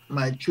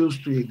might choose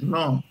to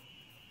ignore.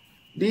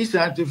 These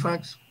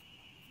artifacts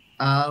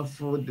are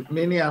for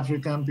many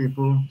African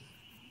people,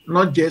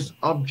 not just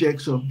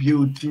objects of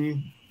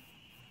beauty,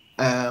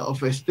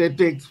 of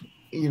aesthetic,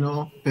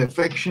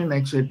 perfection,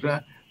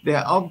 etc. They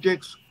are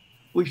objects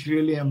which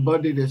really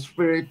embody the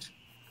spirit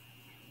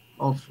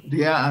of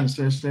their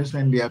ancestors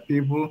and their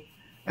people.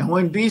 And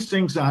when these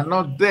things are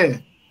not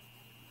there,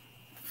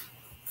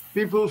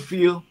 people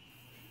feel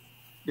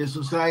the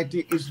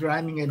society is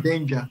running a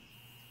danger.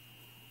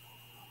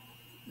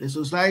 The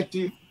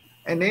society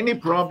and any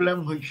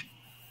problem which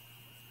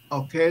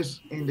occurs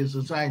in the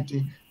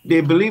society, they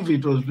believe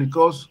it was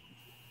because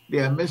they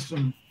are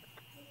missing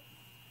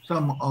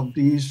some of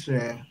these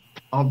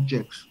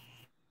objects.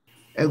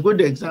 A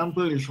good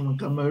example is from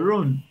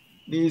Cameroon.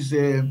 These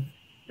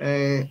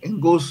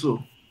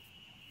Ngoso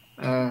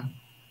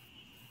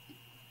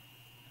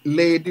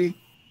lady,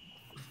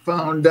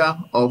 founder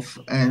of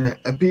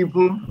a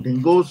people, the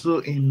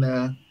Ngoso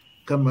in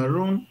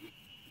Cameroon.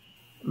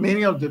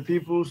 Many of the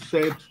people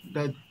said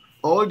that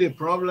all the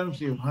problems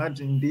you've had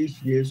in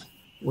these years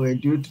were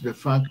due to the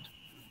fact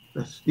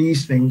that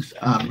these things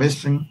are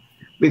missing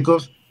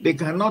because they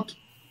cannot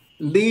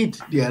lead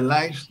their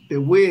lives the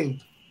way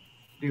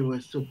they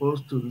were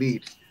supposed to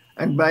lead.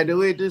 And by the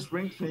way, this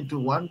brings me to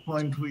one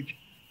point which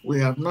we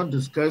have not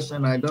discussed,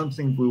 and I don't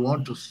think we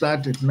want to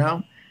start it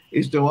now,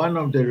 is the one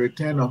of the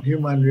return of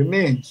human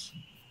remains.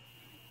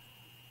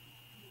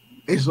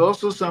 It's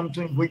also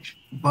something which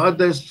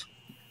bothers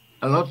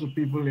a lot of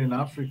people in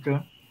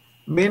Africa.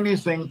 Many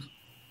think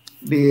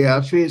they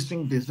are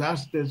facing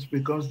disasters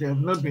because they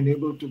have not been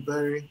able to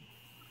bury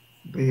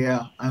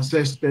their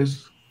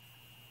ancestors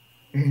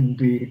in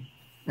the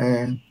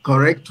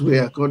correct way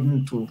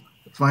according to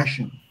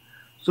fashion.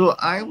 So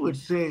I would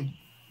say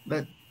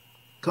that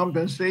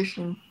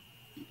compensation,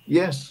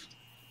 yes.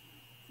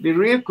 The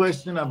real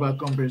question about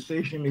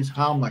compensation is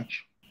how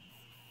much.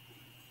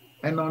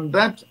 And on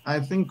that, I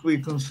think we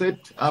can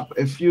set up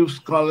a few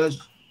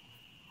scholars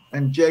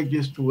and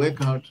judges to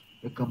work out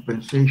the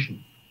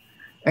compensation.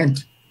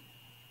 And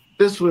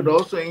this would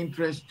also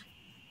interest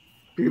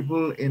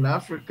people in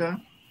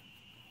Africa,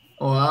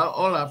 or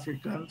all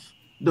Africans,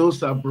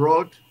 those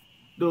abroad,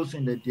 those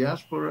in the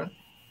diaspora,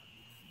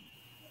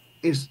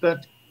 is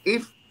that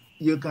if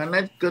you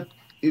cannot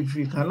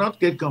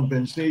get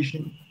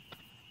compensation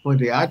for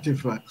the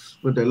artifacts,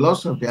 for the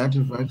loss of the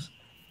artifacts,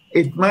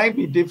 it might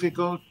be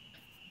difficult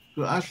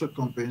to ask for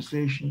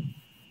compensation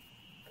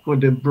for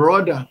the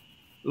broader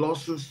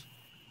losses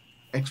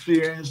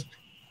experienced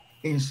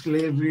in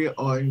slavery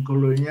or in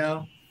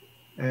colonial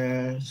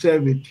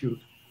servitude.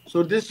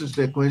 So this is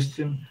the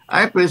question.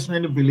 I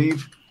personally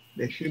believe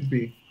there should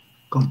be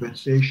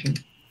compensation.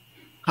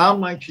 How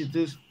much it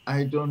is,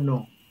 I don't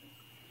know.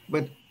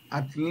 But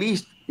at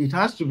least it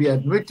has to be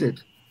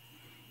admitted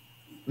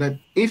that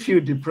if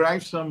you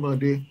deprive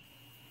somebody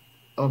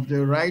of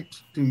the right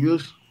to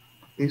use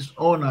his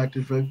own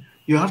artifact,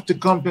 you have to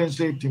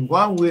compensate him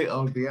one way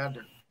or the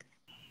other.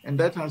 And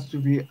that has to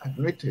be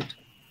admitted.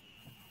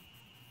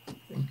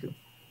 Thank you.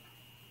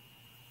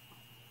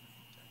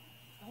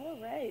 All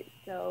right,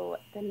 so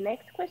the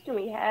next question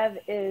we have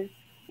is,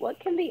 what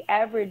can the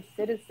average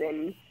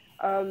citizen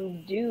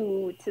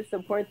do to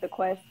support the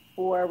quest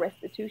for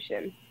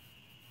restitution?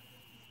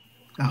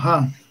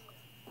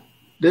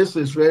 This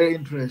is very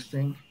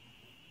interesting.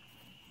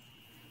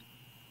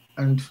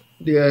 And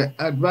the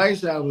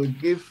advice I would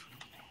give,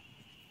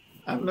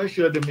 I'm not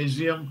sure the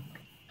museum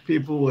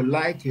people will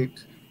like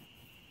it,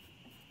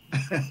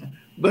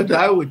 but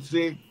I would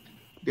say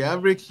the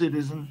average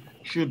citizen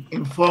should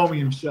inform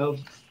himself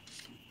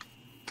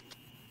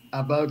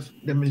about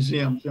the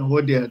museums and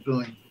what they are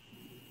doing.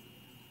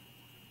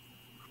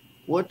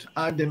 What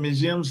are the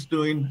museums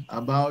doing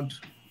about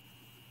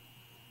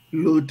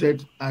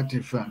looted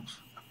artifacts?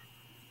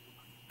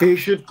 He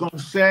should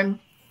concern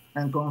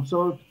and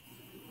consult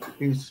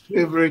his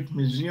favorite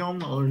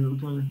museum or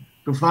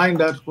to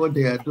find out what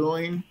they are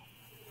doing,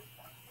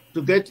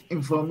 to get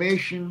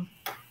information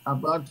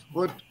about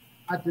what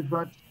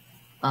artifacts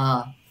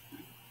are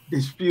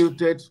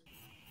disputed,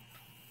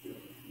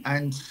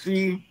 and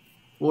see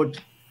what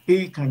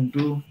he can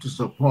do to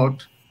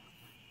support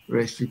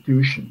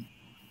restitution.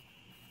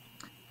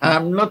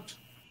 I'm not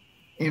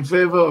in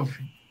favor of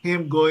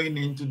him going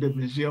into the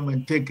museum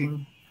and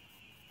taking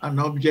an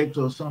object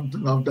or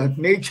something of that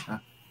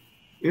nature,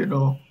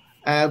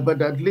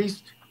 but at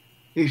least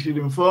he should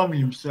inform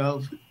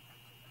himself,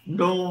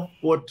 know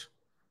what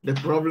the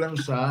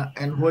problems are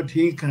and what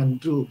he can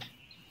do.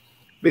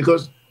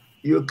 because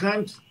you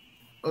can't,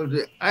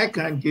 I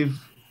can't give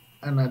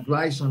an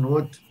advice on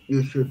what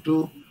you should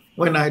do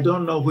when I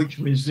don't know which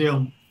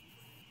museum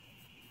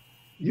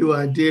you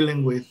are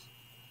dealing with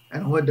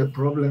and what the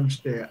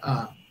problems there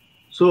are.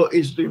 So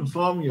it's to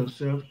inform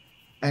yourself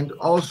and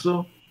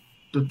also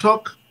to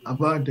talk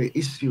about the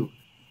issue.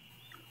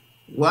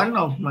 One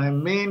of my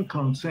main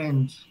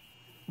concerns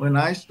when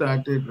I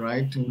started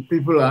writing,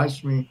 people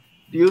asked me,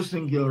 do you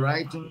think your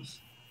writings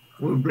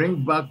will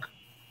bring back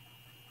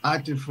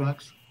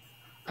artifacts?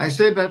 I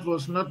said that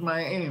was not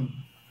my aim.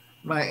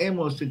 My aim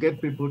was to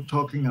get people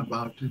talking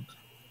about it,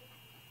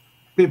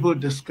 people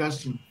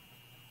discussing.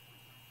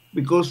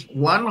 Because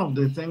one of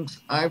the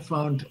things I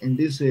found in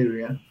this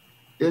area,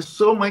 there's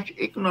so much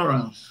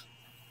ignorance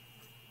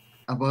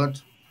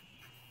about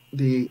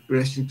the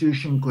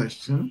restitution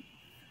question.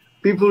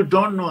 People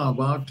don't know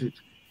about it.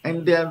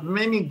 And there are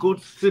many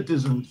good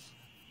citizens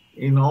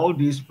in all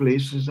these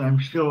places, I'm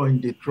sure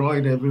in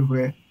Detroit,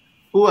 everywhere,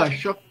 who are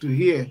shocked to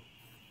hear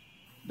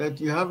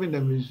that you have in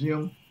the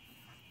museum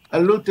a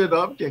looted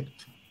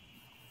object.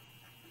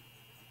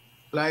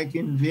 Like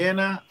in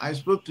Vienna, I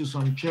spoke to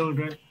some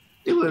children.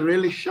 They were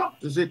really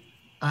shocked. They said,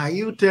 are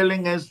you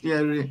telling us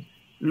there are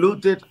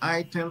looted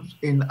items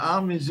in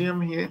our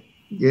museum here?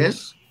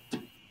 Yes.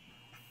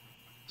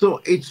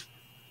 So it's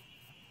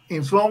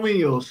informing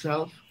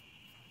yourself,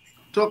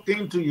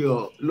 talking to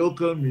your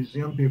local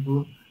museum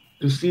people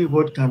to see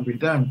what can be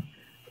done.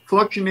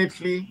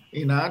 Fortunately,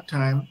 in our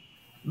time,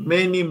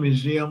 many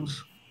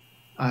museums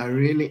are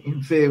really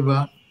in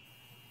favor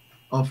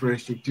of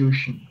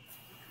restitution.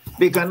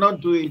 They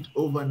cannot do it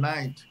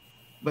overnight,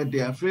 but they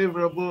are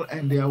favorable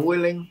and they are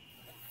willing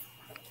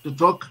to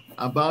talk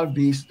about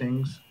these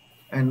things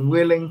and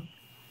willing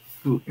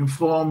to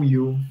inform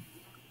you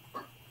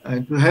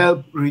and to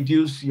help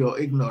reduce your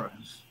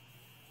ignorance.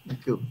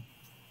 Thank you.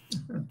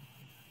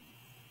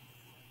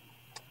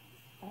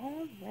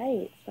 All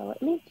right, so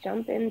let me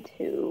jump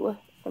into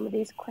some of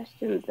these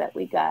questions that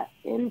we got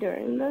in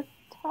during the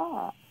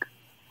talk.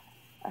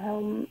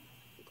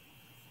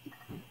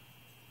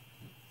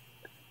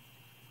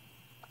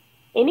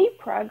 Any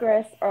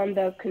progress on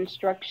the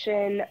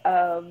construction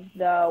of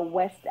the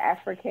West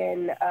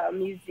African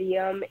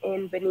Museum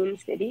in Benin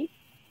City?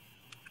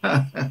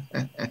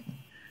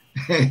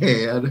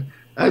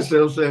 That's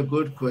also a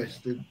good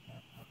question.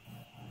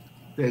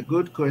 A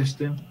good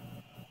question,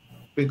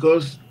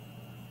 because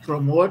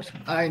from what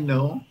I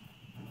know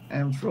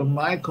and from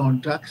my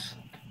contacts,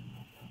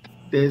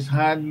 there's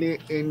hardly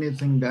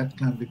anything that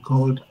can be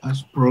called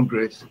as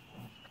progress.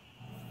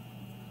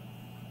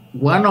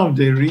 One of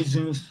the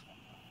reasons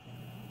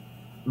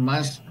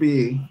must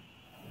be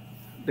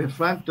the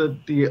fact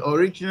that the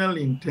original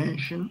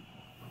intention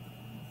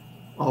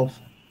of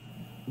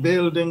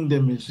building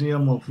the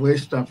Museum of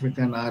West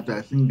African Art,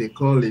 I think they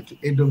call it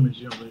Edo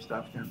Museum of West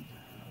African,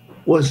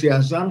 was the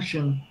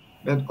assumption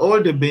that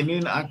all the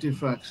Benin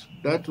artifacts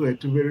that were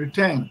to be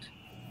returned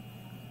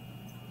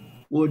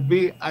would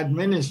be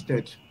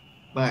administered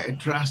by a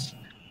trust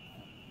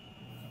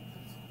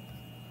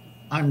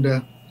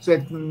under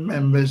certain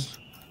members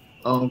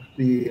of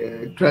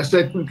the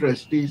certain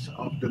trustees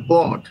of the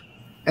board,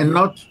 and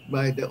not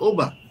by the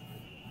Oba.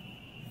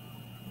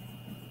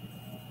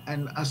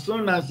 And as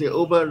soon as the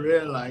Oba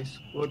realized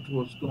what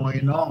was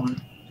going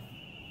on,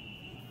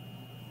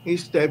 he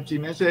stepped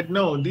in and said,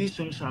 no, these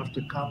things have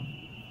to come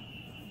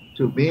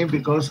to me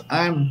because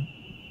I'm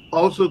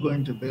also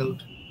going to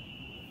build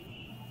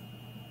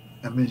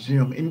a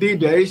museum. Indeed,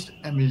 there is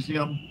a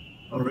museum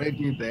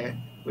already there.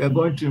 We are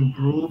going to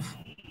improve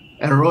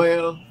a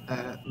royal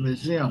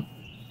museum.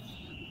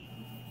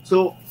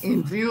 So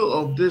in view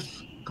of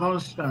this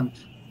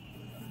constant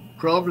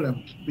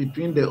problems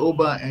between the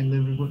Oba and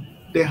the people,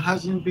 there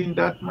hasn't been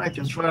that much,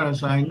 as far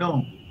as I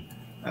know,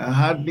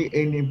 hardly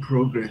any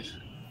progress.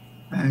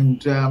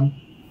 And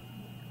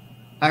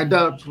I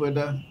doubt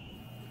whether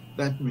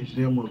that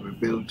museum will be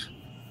built.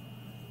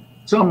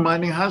 Some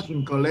money has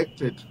been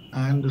collected,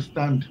 I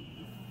understand,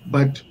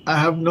 but I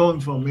have no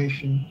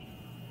information.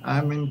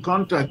 I'm in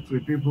contact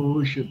with people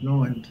who should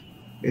know, and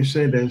they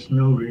say there's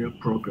no real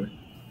progress.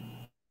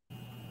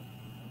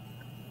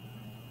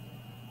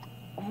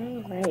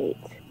 All right.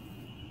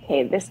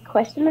 Okay, this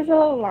question is a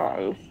little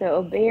long,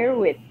 so bear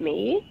with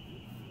me.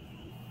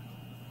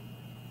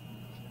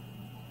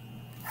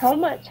 How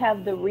much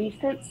have the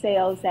recent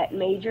sales at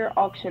major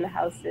auction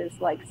houses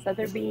like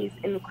Sotheby's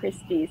and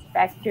Christie's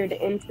factored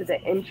into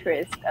the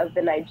interest of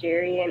the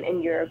Nigerian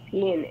and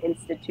European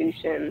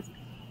institutions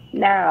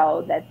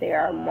now that there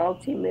are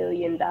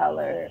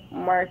multi-million-dollar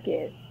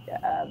market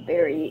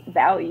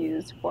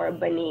values for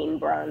Benin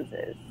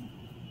bronzes?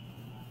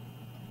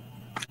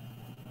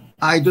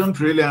 I don't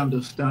really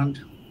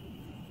understand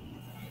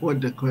what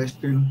the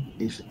question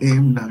is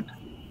aimed at,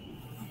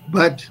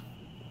 but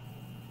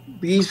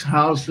these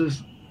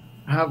houses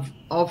have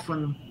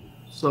often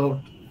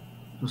sought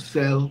to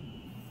sell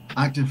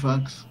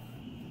artifacts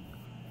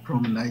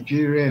from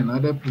Nigeria and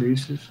other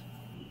places,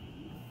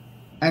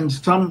 and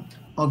some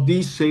of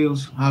these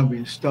sales have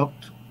been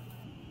stopped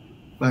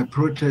by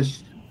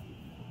protests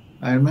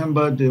I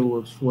remember there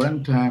was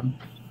one time,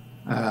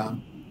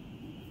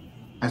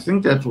 I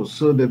think that was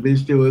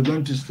Sotheby's, they were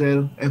going to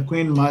sell a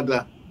Queen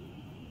Mother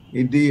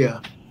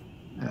Idea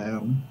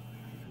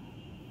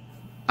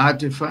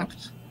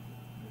artifact,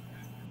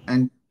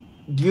 and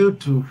due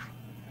to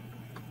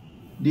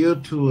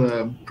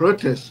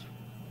protests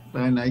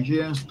by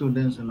Nigerian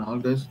students and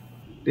others,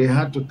 they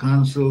had to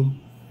cancel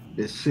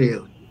the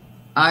sale.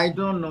 I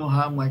don't know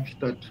how much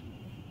that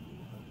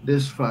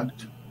this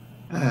fact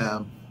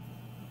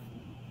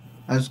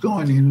has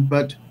gone in,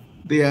 but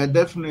they are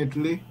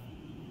definitely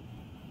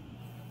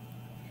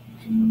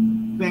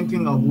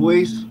thinking of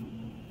ways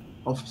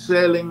of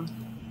selling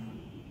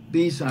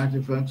these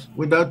artifacts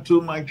without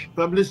too much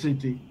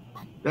publicity.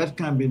 That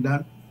can be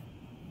done.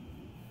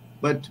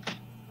 But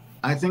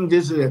I think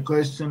this is a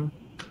question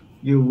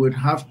you would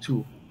have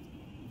to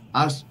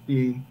ask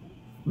the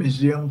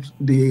museums,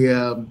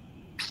 the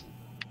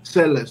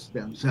sellers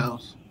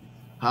themselves,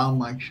 how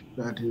much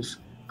that is,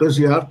 because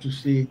you have to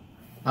see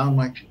how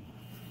much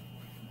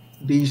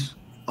these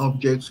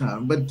objects are.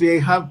 But they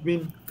have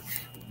been,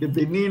 the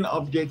Benin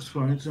objects,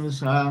 for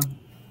instance, are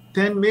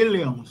 10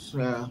 millions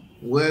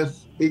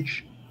worth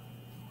each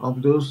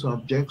of those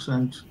objects,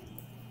 and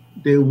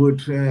they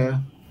would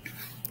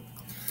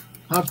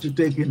have to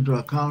take into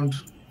account.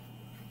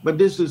 But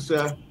this is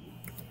a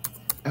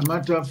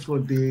matter for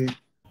the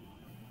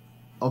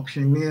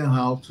auction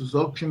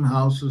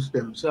houses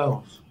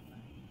themselves.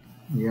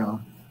 Yeah.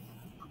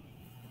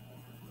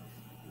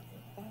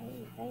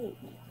 Right.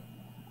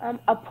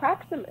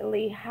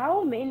 Approximately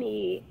how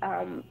many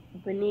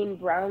Benin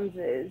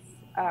bronzes,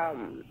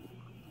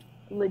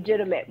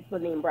 legitimate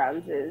Benin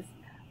bronzes,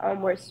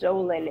 were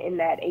stolen in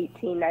that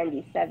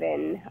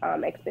 1897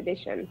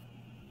 expedition?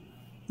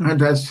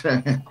 That's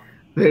a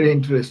very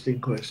interesting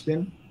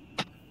question.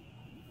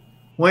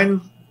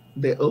 When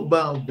the Oba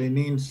of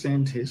Benin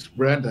sent his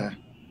brother,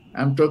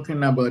 I'm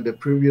talking about the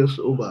previous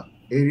Oba,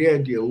 Area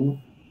Diou,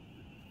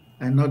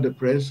 and not the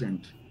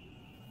present.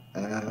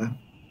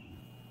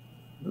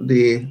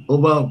 The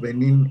Oba of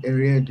Benin,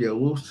 Area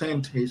Diou,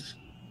 sent his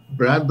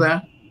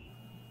brother,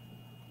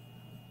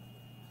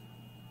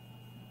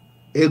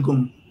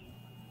 Edun,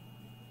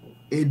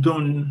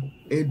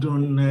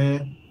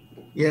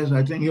 yes,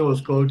 I think he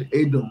was called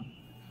Edun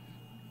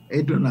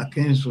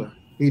Akenswa.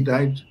 He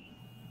died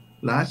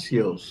last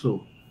year or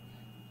so.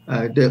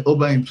 The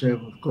Oba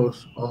himself, of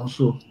course,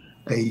 also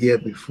a year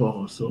before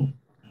or so.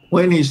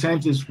 When he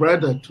sent his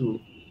brother to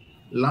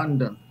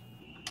London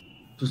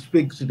to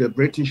speak to the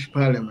British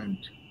Parliament,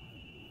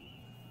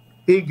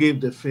 he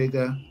gave the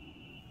figure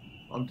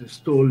of the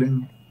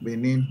stolen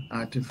Benin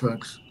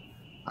artifacts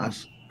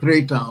as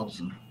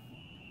 3,000.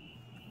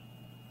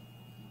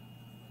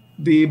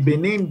 The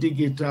Benin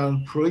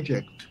Digital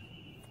Project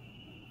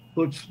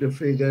puts the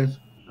figures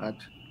at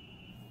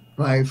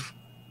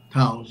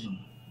 5,000.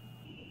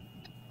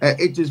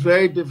 It is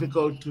very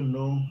difficult to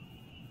know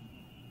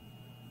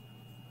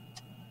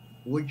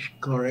which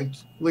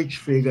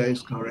figure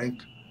is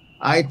correct.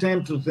 I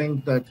tend to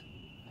think that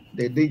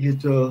the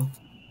digital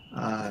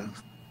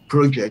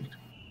project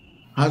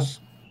has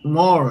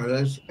more or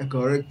less a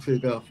correct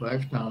figure of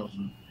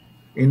 5,000.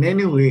 In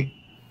any way,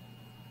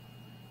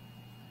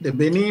 the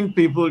Benin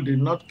people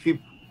did not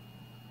keep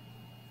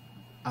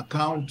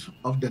account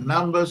of the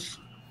numbers,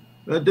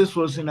 but this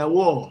was in a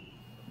war.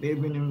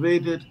 They've been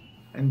invaded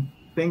and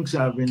things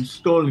have been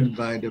stolen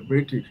by the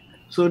British.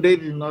 So they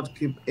did not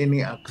keep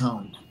any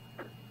account.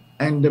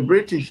 And the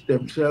British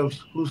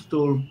themselves, who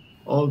stole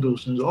all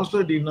those things,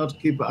 also did not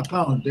keep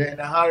account. They're in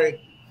a hurry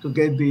to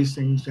get these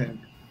things and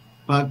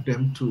pack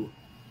them to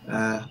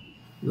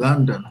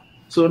London.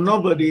 So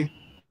nobody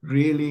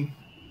really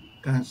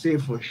can say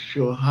for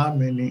sure how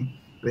many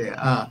there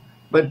are.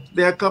 But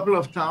there are a couple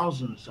of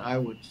thousands, I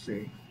would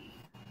say.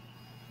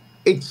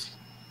 It's,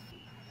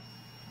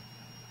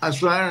 as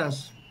far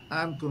as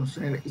I'm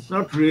concerned, it's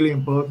not really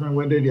important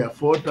whether they are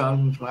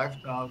 4,000,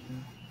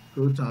 5,000,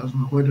 2,000,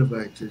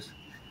 whatever it is.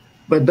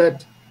 But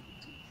that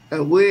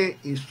a way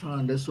is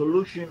found, a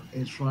solution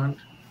is found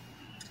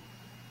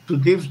to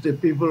give the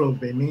people of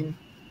Benin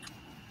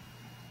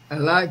a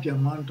large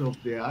amount of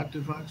their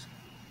artifacts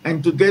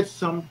and to get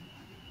some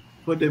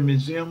for the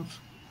museums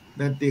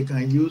that they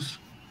can use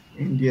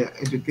in their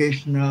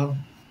educational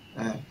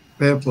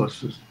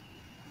purposes.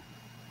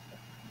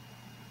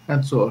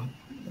 That's all,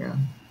 yeah.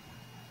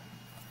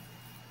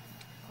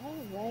 All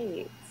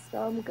right,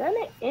 so I'm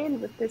gonna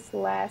end with this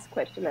last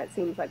question that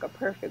seems like a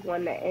perfect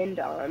one to end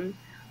on.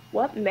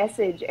 What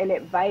message and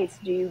advice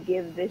do you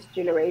give this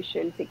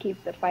generation to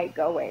keep the fight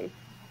going?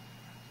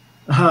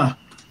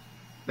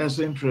 That's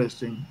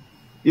interesting.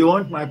 You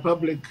want my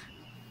public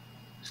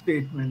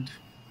statement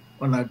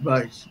on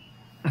advice?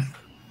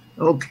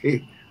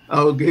 Okay,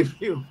 I'll give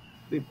you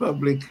the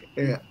public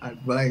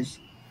advice.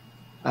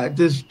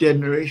 This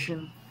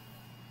generation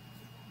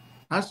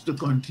has to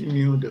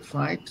continue the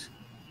fight.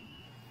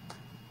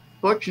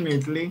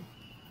 Fortunately,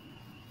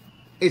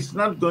 it's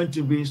not going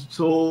to be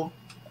so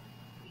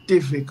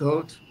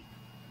difficult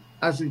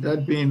as it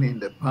had been in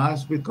the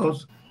past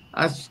because,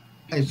 as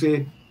I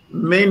say,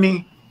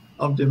 many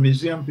of the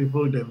museum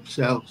people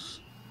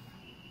themselves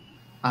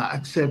are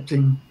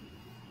accepting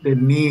the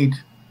need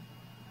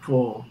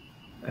for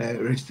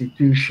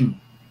restitution.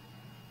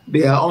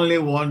 They are only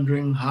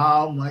wondering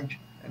how much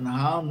and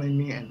how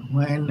many and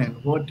when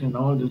and what and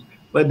all this.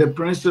 But the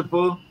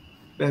principle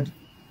that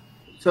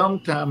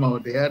sometime or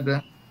the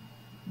other,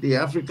 the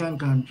African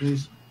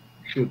countries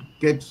should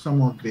get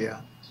some of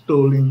their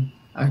stolen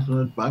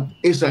assets back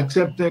is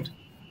accepted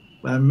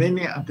by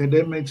many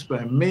academics,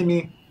 by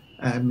many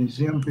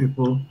museum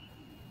people.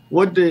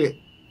 What this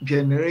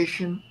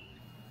generation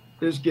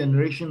has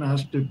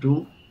to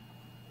do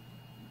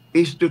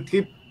is to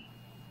keep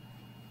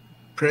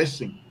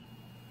pressing.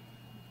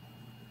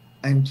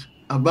 And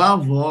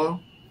above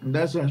all, and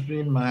that has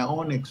been my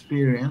own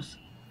experience,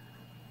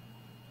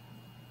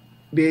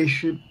 they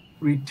should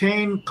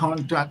retain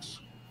contacts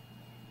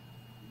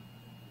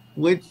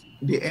with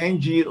the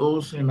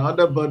NGOs and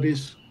other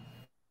bodies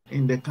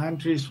in the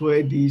countries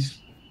where these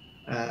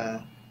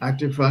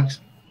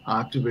artifacts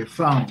are to be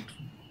found.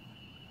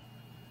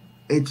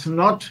 It's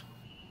not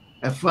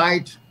a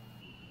fight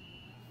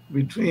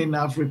between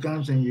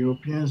Africans and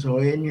Europeans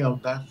or any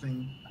of that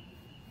thing.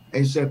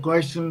 It's a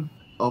question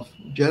of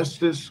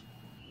justice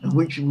in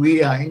which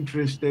we are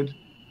interested.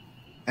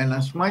 And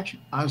as much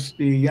as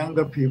the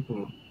younger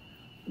people,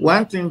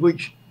 one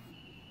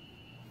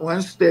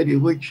study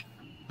which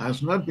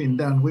has not been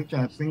done, which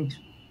I think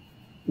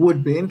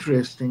would be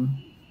interesting,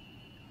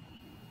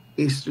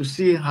 is to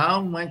see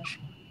how much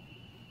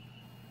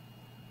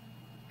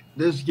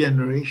this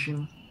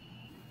generation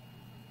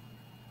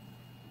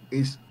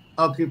is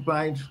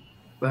occupied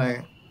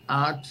by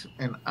art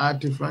and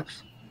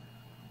artifacts,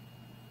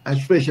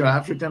 especially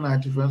African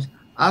artifacts,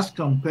 as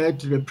compared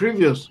to the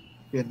previous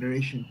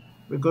generation,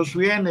 because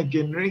we are in a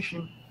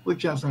generation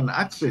which has an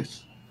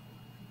access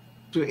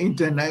to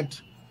internet.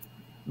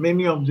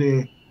 Many of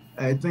the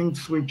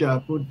things which are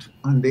put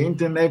on the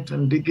internet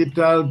and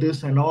digital,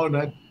 this and all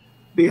that,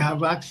 they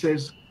have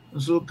access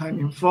and so can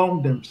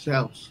inform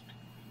themselves.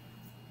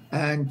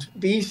 And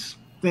these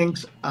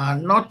things are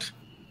not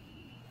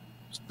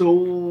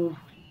so,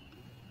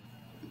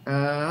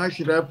 how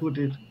should I put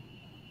it?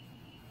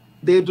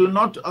 They do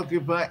not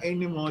occupy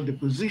anymore the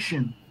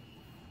position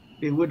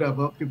they would have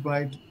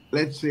occupied,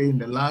 let's say, in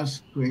the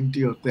last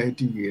 20 or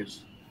 30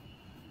 years.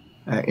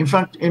 In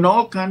fact, in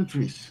all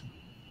countries,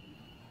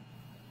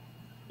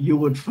 you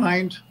would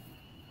find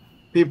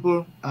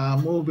people are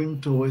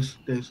moving towards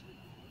this.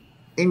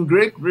 In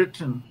Great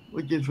Britain,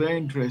 which is very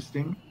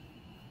interesting,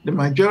 the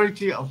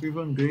majority of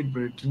people in Great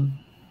Britain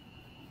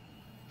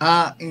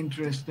are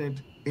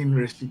interested in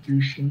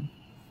restitution.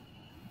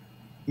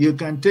 You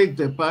can take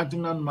the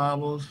Parthenon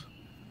marbles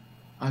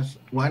as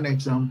one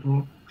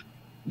example.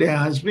 There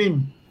has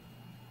been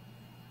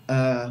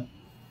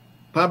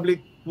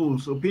public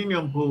polls,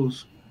 opinion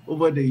polls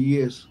over the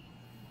years,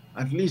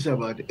 at least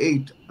about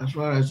 8, as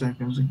far as I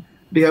can see.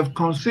 They have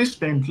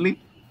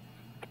consistently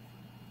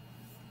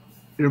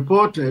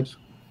reported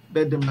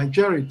that the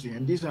majority,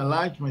 and these are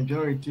large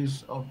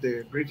majorities of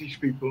the British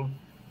people,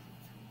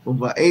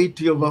 over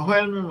 80,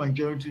 overwhelming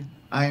majority,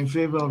 are in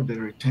favor of the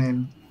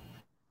return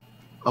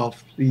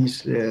of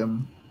these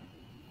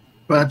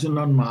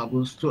Parthenon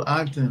marbles to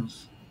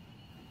Athens.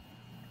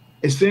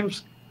 It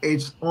seems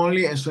it's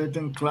only a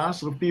certain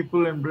class of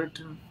people in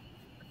Britain,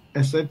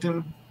 a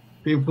certain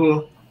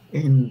people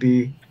in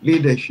the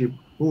leadership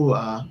who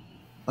are,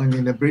 and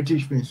in the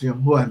British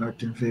Museum, who are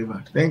not in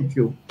favor. Thank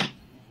you.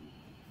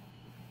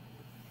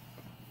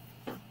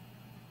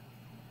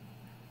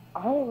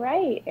 All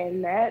right,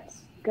 and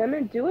that's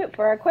gonna do it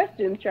for our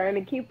questions, trying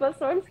to keep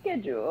us on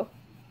schedule.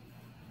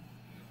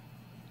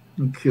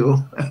 Thank you.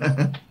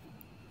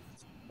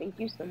 Thank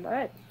you so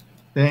much.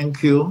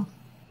 Thank you.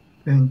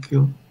 Thank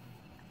you.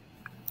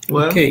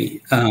 Well,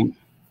 okay.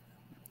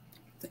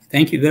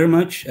 Thank you very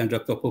much,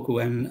 Dr.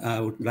 Opoku. And I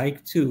would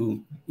like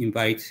to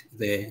invite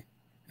the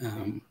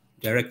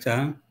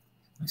Director,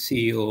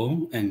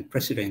 CEO, and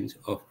President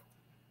of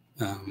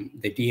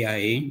the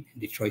DIA,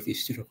 Detroit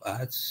Institute of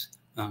Arts,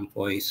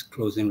 for his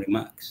closing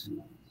remarks.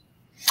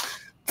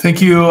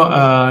 Thank you,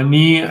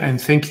 Nii,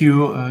 and thank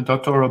you,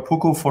 Dr.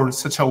 Opoku, for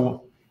such an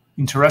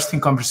interesting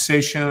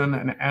conversation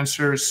and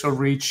answers so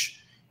rich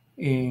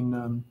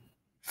in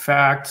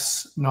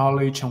facts,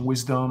 knowledge, and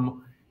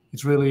wisdom.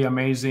 It's really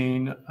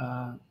amazing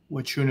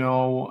what you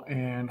know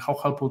and how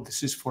helpful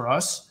this is for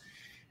us.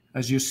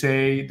 As you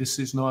say, this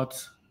is not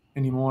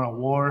anymore a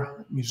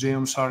war.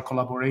 Museums are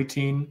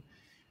collaborating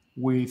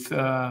with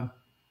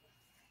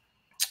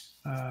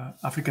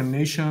African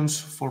nations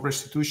for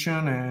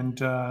restitution, and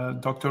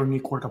Dr.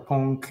 Nii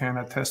Quarcoopome can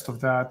attest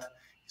of that.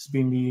 He's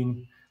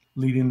been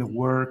leading the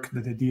work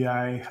that the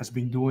DI has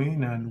been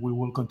doing, and we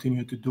will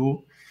continue to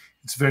do.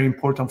 It's very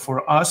important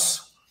for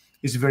us.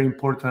 It's very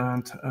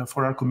important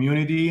for our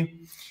community.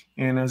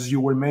 And as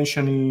you were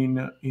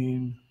mentioning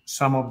in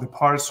some of the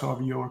parts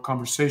of your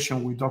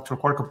conversation with Dr.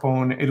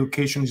 Quarcoopome,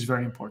 education is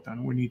very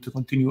important. We need to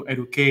continue to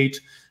educate,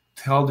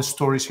 tell the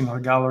stories in our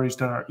galleries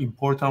that are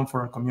important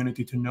for our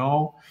community to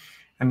know,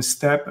 and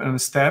step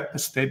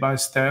by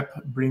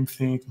step, bring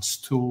things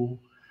to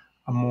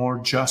a more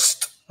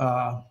just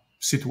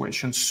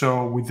situation.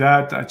 So with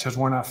that, I just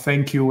want to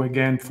thank you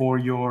again for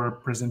your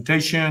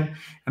presentation,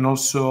 and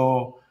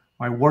also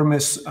my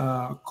warmest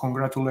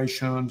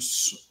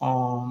congratulations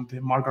on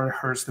the Margaret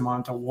Herz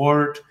Demant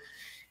Award.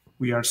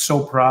 We are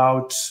so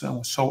proud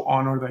and so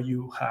honored that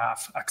you have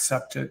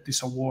accepted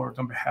this award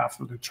on behalf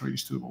of the Trade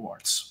Student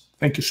Awards.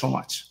 Thank you so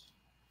much.